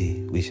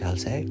ability, we shall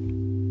say,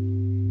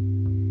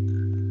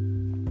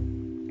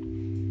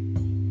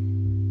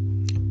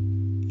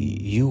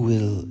 you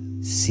will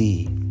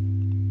see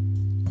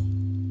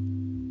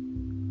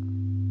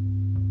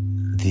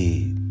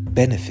the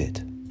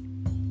benefit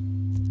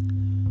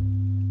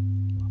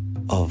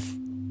of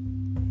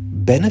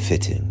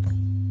benefiting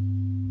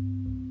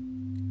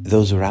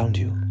those around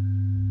you,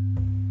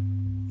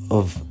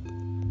 of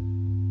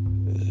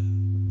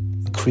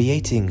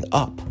creating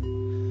up,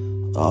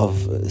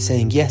 of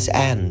saying yes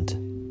and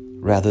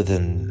rather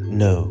than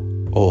no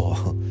or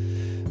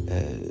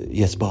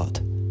yes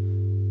but.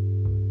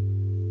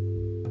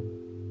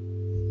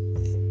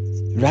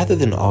 rather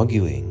than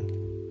arguing,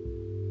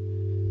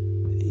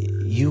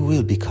 you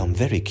will become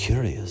very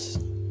curious,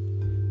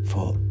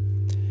 for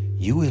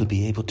you will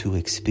be able to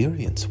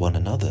experience one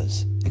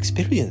another's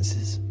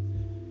experiences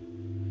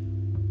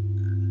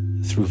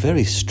through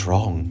very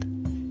strong,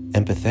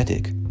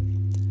 empathetic,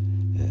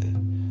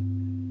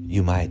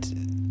 you might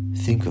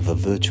think of a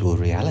virtual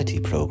reality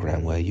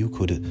program where you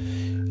could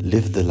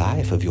live the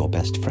life of your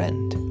best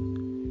friend,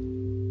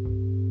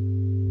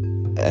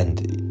 and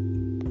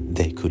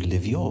they could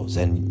live yours,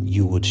 and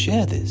you would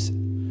share this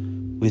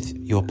with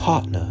your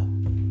partner.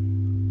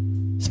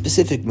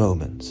 Specific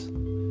moments.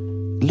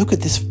 Look at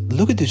this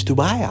through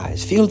my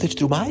eyes, feel this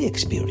through my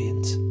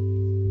experience.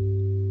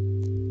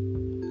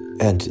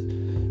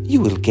 And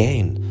you will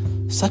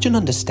gain such an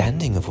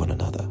understanding of one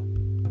another,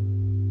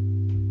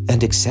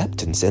 and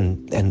acceptance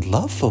and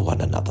love for one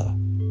another,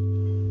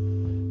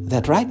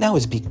 that right now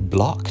is being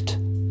blocked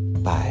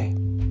by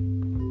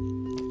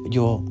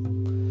your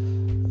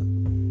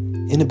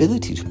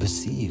inability to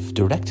perceive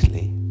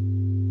directly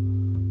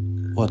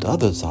what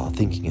others are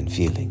thinking and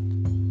feeling.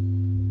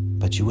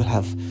 But you will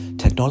have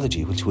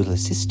technology which will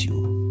assist you.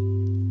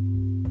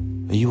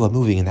 You are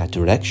moving in that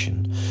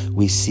direction.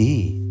 We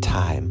see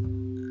time.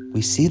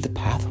 We see the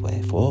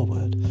pathway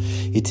forward.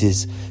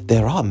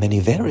 There are many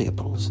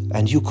variables,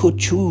 and you could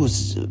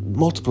choose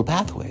multiple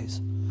pathways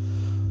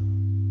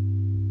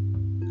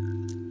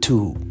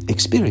to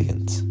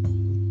experience.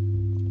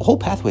 All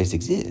pathways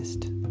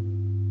exist.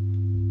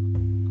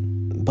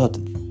 But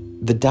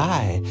the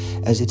dye,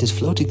 as it is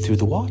floating through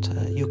the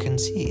water, you can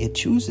see it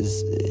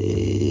chooses.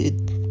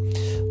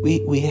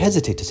 We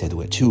hesitate to say the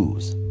word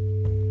choose,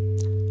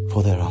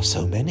 for there are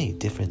so many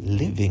different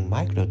living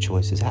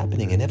micro-choices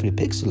happening in every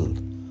pixel.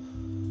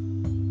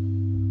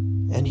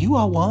 And you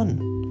are one.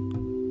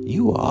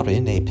 You are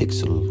in a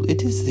pixel.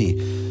 It is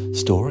the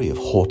story of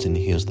Horton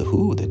Hears the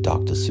Who that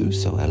Dr. Seuss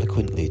so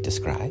eloquently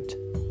described.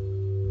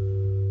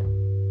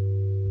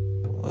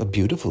 A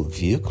beautiful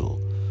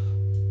vehicle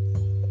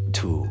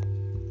to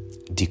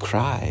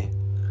decry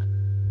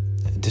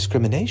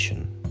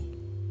discrimination,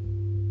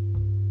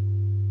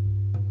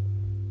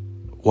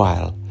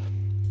 while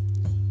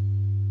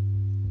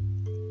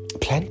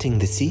planting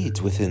the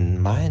seeds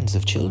within minds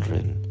of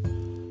children,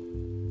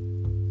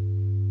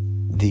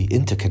 the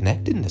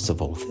interconnectedness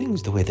of all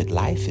things, the way that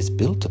life is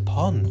built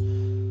upon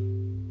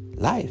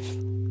life,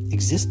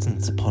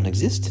 existence upon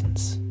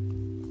existence.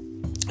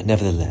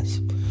 Nevertheless,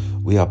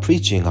 we are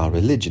preaching our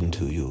religion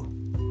to you.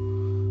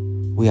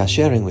 We are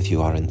sharing with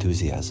you our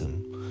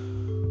enthusiasm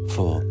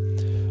for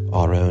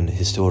our own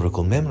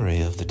historical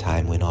memory of the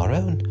time when our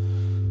own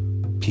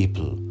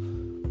people,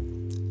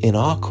 in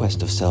our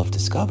quest of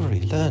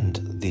self-discovery,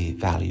 learned the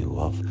value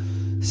of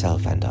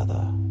self and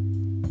other,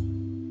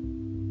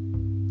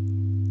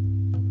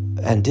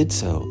 and did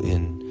so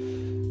in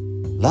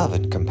love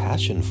and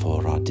compassion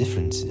for our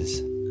differences,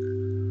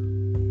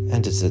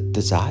 and as a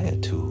desire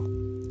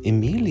to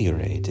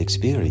ameliorate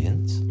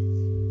experience.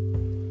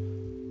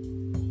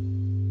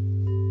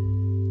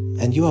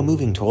 And you are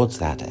moving towards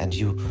that, and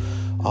you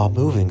are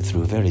moving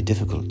through very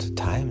difficult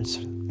times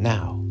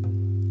now.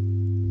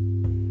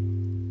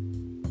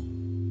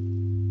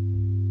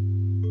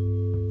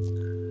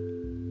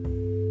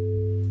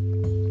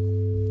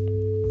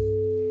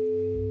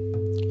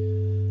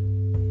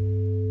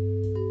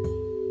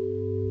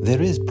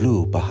 There is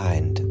blue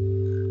behind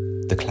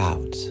the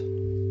clouds,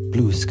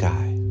 blue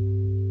sky.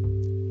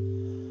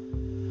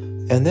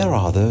 And there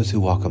are those who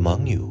walk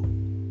among you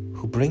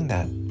who bring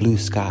that blue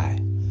sky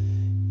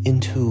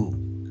into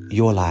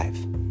your life.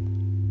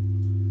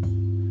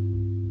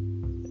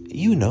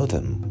 You know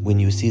them when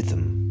you see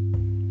them.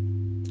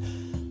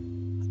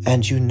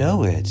 And you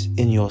know it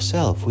in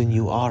yourself when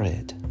you are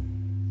it.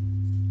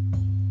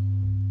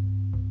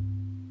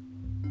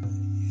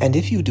 And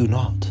if you do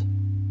not,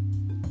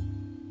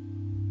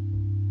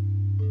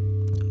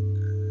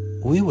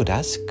 we would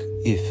ask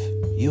if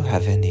you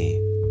have any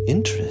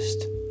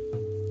interest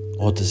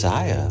or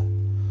desire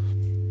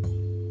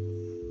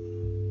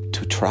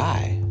to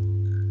try.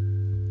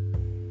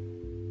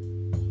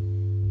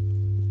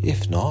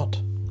 If not,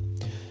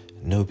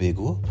 no big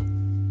whoop.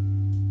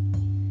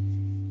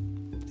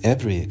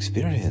 Every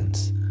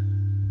experience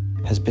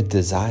has been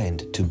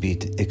designed to be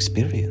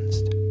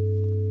experienced.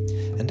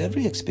 And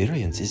every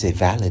experience is a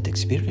valid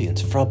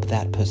experience from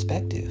that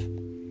perspective.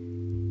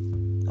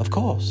 Of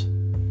course.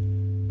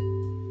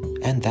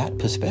 And that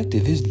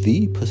perspective is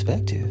the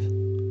perspective.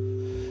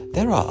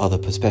 There are other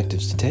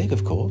perspectives to take,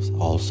 of course,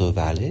 also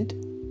valid,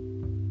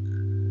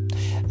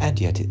 and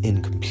yet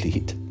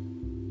incomplete,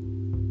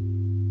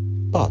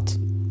 but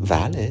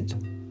valid.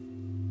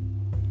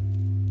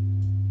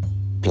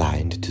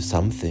 Blind to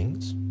some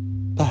things,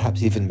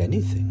 perhaps even many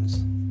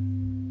things.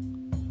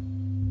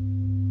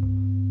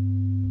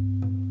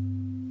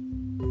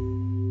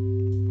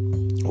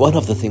 One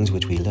of the things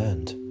which we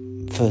learned,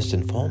 first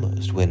and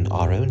foremost, when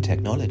our own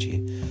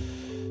technology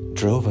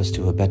drove us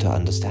to a better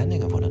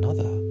understanding of one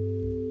another,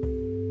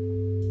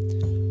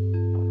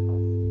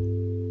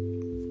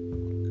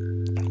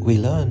 we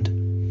learned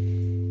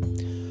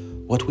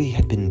what we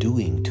had been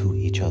doing to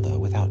each other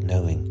without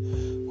knowing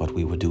what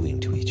we were doing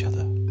to each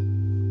other.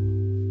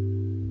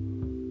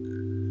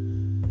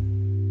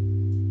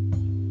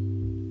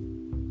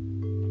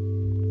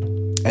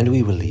 And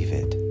we will leave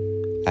it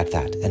at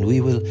that. And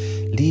we will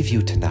leave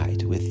you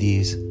tonight with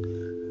these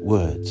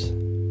words,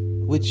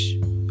 which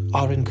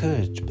are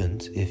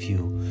encouragement if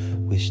you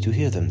wish to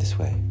hear them this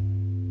way.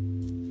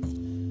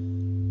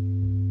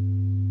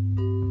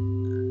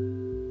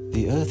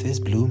 The earth is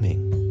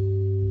blooming,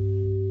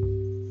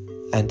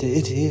 and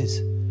it is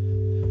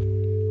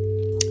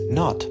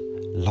not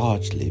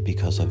largely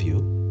because of you.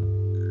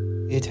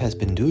 It has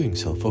been doing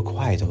so for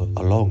quite a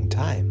long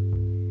time.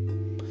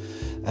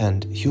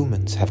 And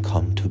humans have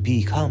come to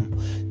become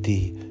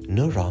the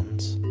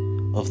neurons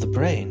of the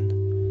brain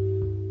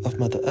of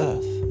Mother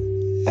Earth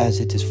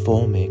as it is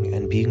forming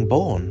and being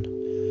born.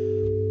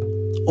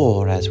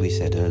 Or, as we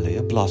said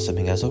earlier,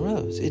 blossoming as a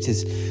rose. It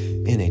is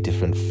in a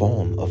different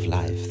form of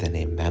life than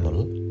a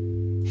mammal.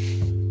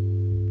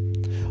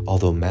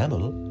 Although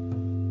mammal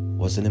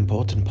was an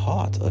important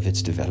part of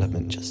its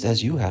development, just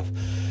as you have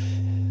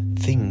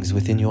things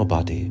within your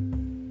body.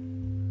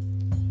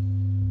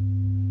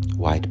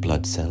 White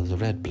blood cells,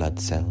 red blood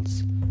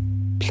cells,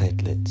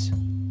 platelets.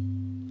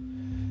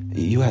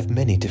 You have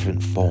many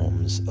different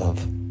forms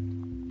of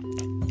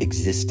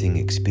existing,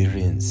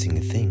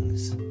 experiencing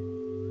things.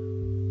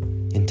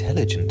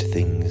 Intelligent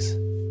things.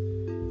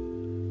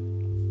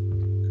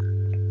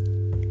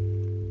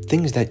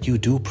 Things that you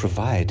do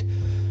provide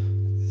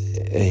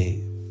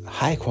a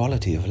high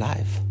quality of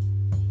life.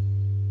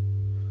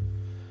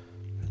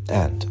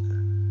 And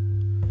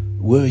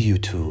were you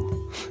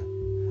to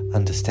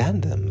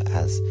understand them,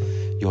 as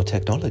your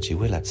technology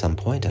will at some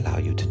point allow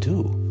you to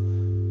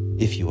do,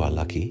 if you are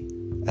lucky,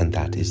 and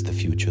that is the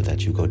future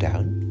that you go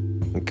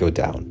down. Go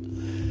down.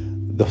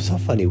 Those are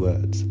funny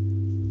words.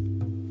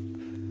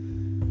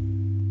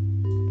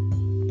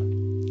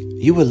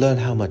 You will learn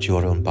how much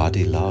your own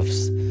body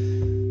loves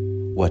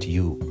what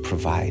you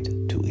provide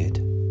to it.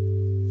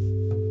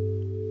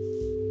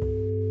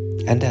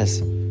 And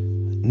as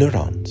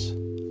neurons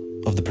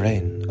of the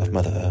brain of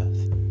Mother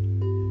Earth,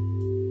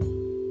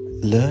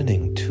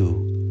 learning to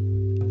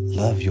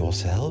love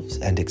yourselves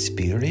and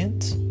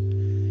experience,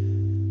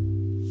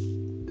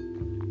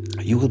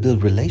 you will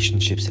build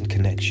relationships and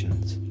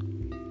connections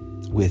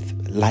with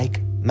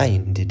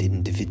like-minded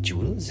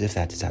individuals, if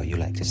that is how you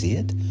like to see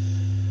it,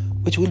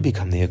 which will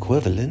become the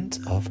equivalent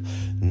of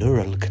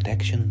neural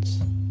connections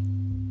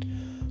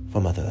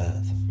for Mother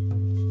Earth.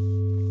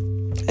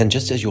 And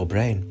just as your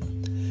brain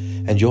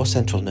and your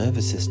central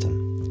nervous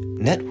system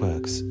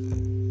networks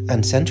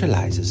and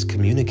centralizes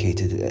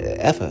communicated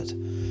effort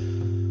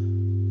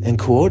and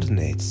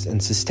coordinates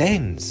and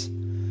sustains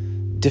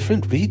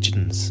different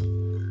regions,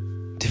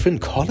 different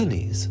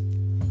colonies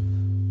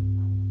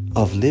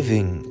of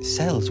living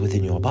cells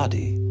within your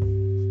body,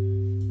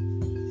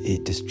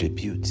 it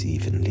distributes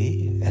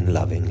evenly and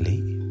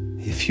lovingly.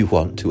 If you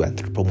want to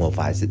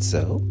anthropomorphize it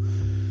so,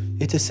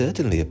 it is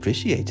certainly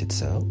appreciated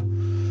so.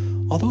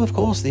 Although, of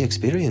course, the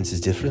experience is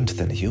different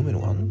than a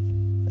human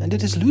one, and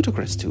it is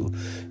ludicrous to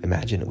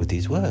imagine it with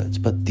these words,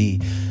 but the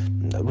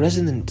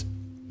resonant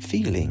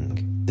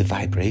feeling, the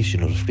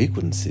vibrational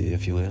frequency,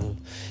 if you will,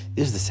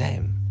 is the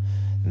same.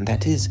 And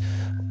that is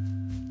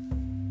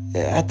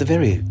at the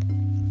very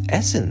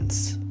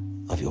essence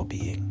of your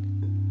being.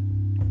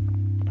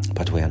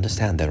 But we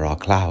understand there are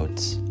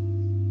clouds,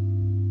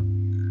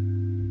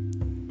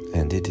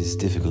 and it is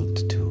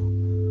difficult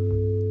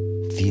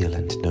to feel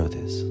and know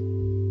this.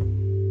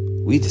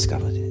 We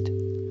discovered it.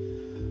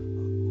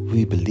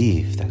 We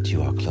believe that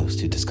you are close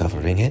to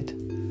discovering it.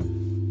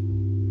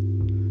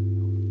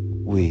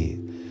 We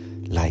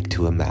like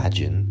to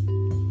imagine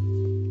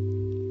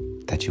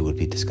that you will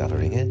be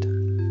discovering it.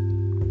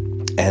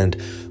 And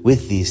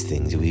with these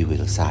things we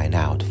will sign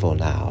out for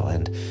now,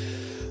 and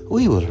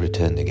we will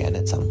return again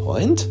at some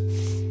point,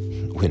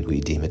 when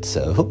we deem it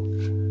so,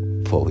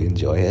 for we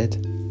enjoy it.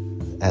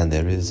 And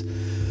there is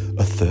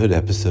a third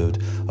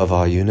episode of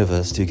our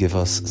universe to give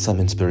us some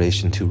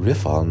inspiration to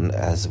riff on,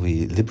 as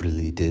we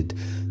liberally did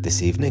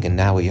this evening. And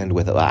now we end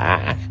with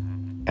a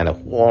and a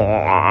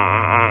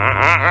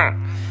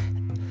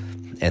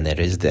and there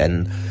is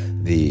then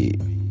the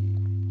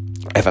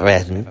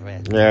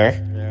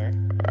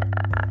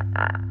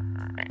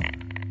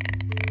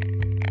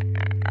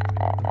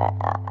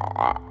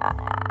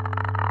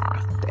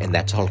and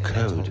that's all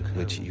code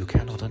which you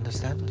cannot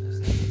understand.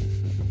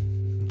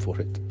 For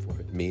it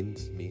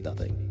means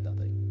nothing.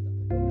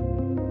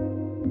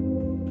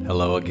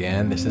 Hello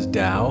again, this is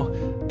Tao,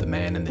 the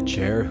man in the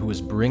chair, who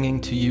is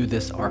bringing to you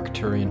this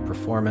Arcturian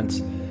performance,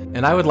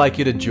 and I would like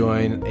you to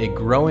join a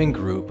growing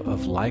group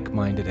of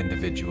like-minded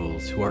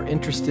individuals who are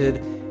interested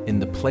in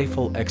the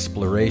playful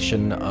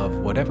exploration of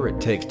whatever it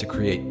takes to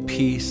create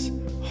peace,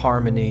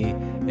 harmony,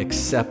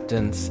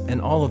 acceptance,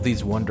 and all of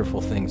these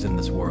wonderful things in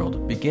this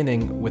world,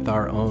 beginning with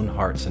our own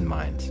hearts and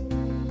minds,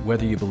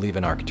 whether you believe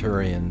in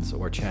Arcturians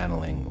or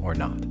channeling or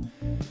not.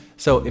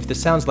 So if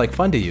this sounds like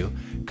fun to you,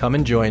 come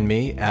and join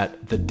me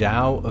at the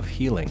Tao of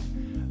Healing,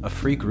 a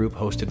free group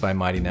hosted by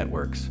Mighty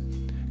Networks.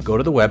 Go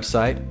to the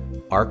website,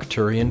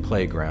 Arcturian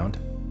Playground,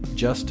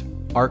 just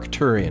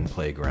Arcturian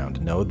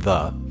Playground, no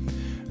the.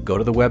 Go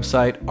to the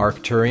website,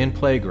 Arcturian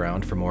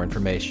Playground, for more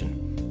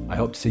information. I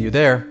hope to see you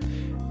there,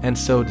 and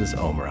so does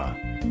Omra.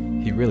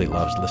 He really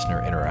loves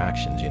listener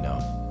interactions, you know.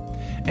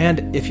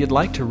 And if you'd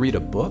like to read a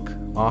book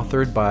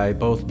authored by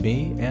both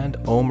me and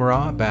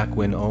Omra back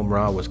when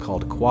Omra was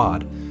called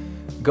Quad,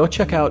 go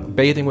check out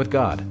Bathing with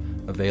God,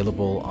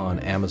 available on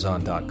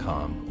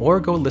Amazon.com, or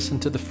go listen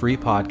to the free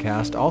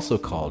podcast also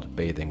called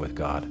Bathing with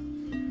God.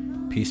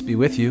 Peace be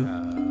with you,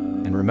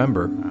 and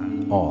remember,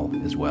 all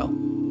is well.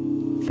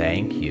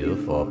 Thank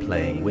you for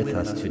playing with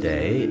us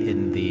today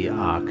in the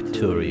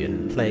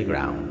Arcturian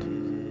Playground.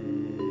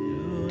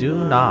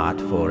 Do not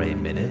for a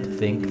minute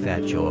think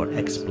that your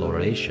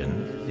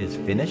exploration is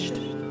finished.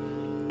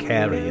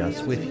 Carry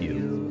us with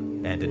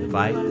you and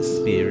invite the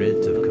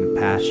spirit of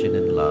compassion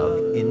and love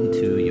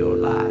into your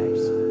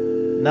lives.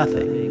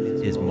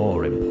 Nothing is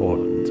more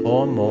important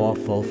or more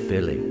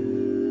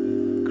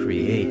fulfilling.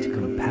 Create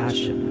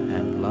compassion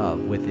and love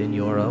within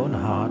your own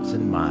hearts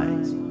and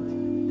minds.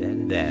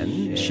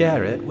 Then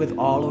share it with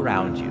all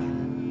around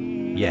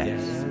you. Yes,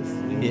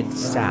 it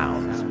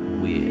sounds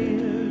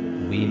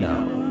weird. We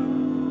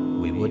know.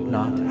 We would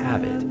not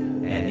have it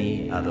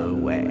any other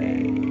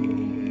way.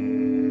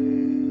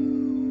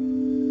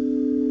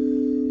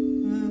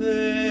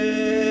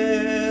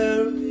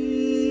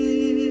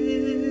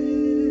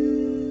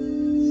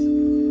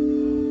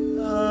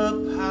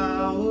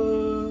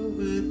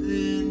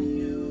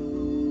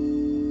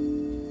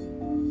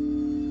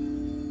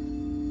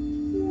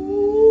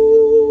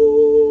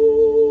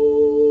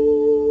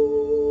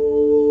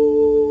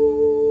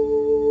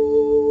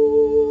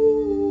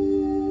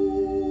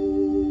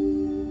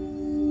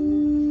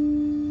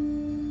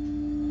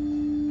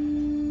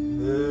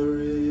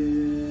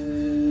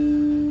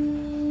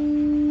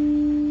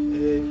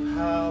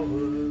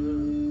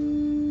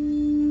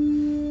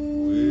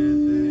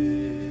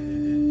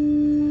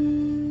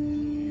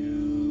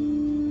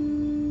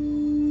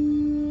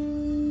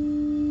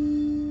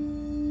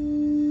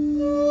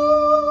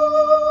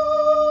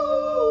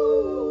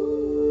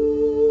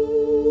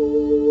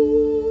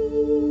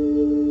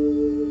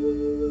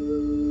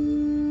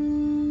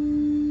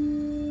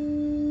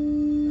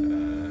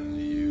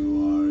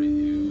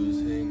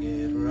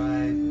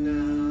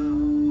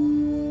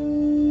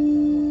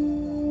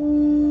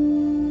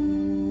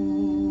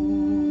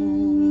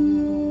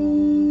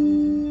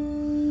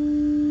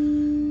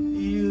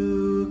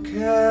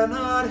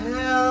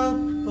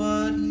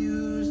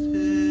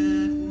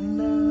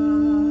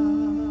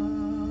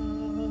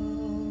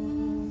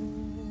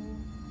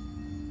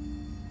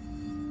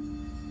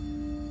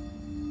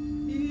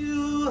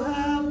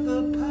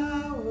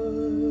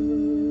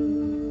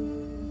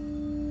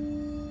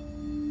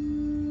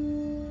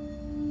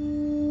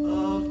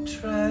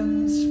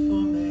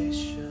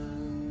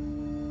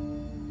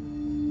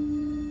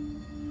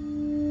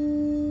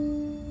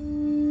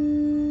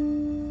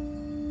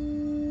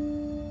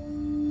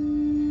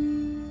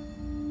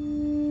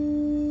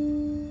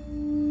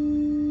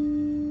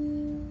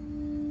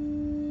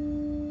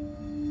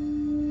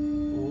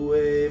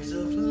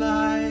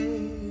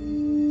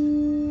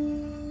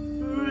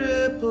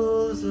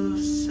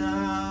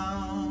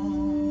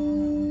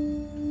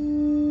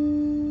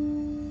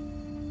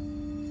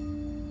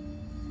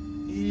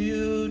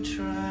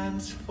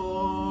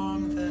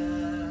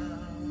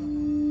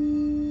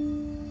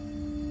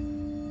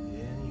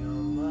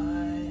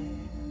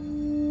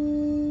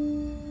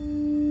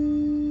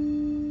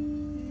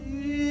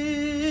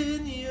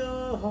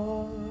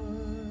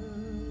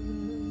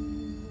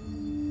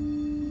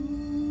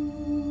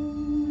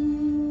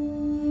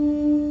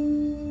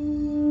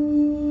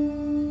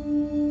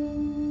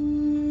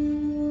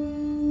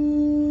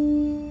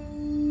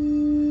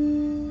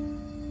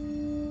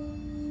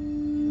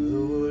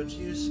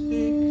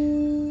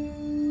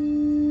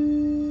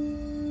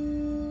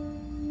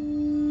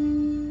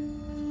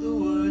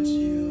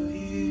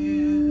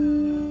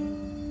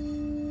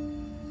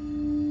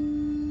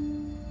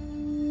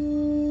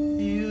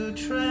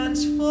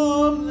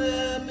 Transform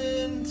them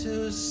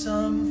into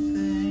something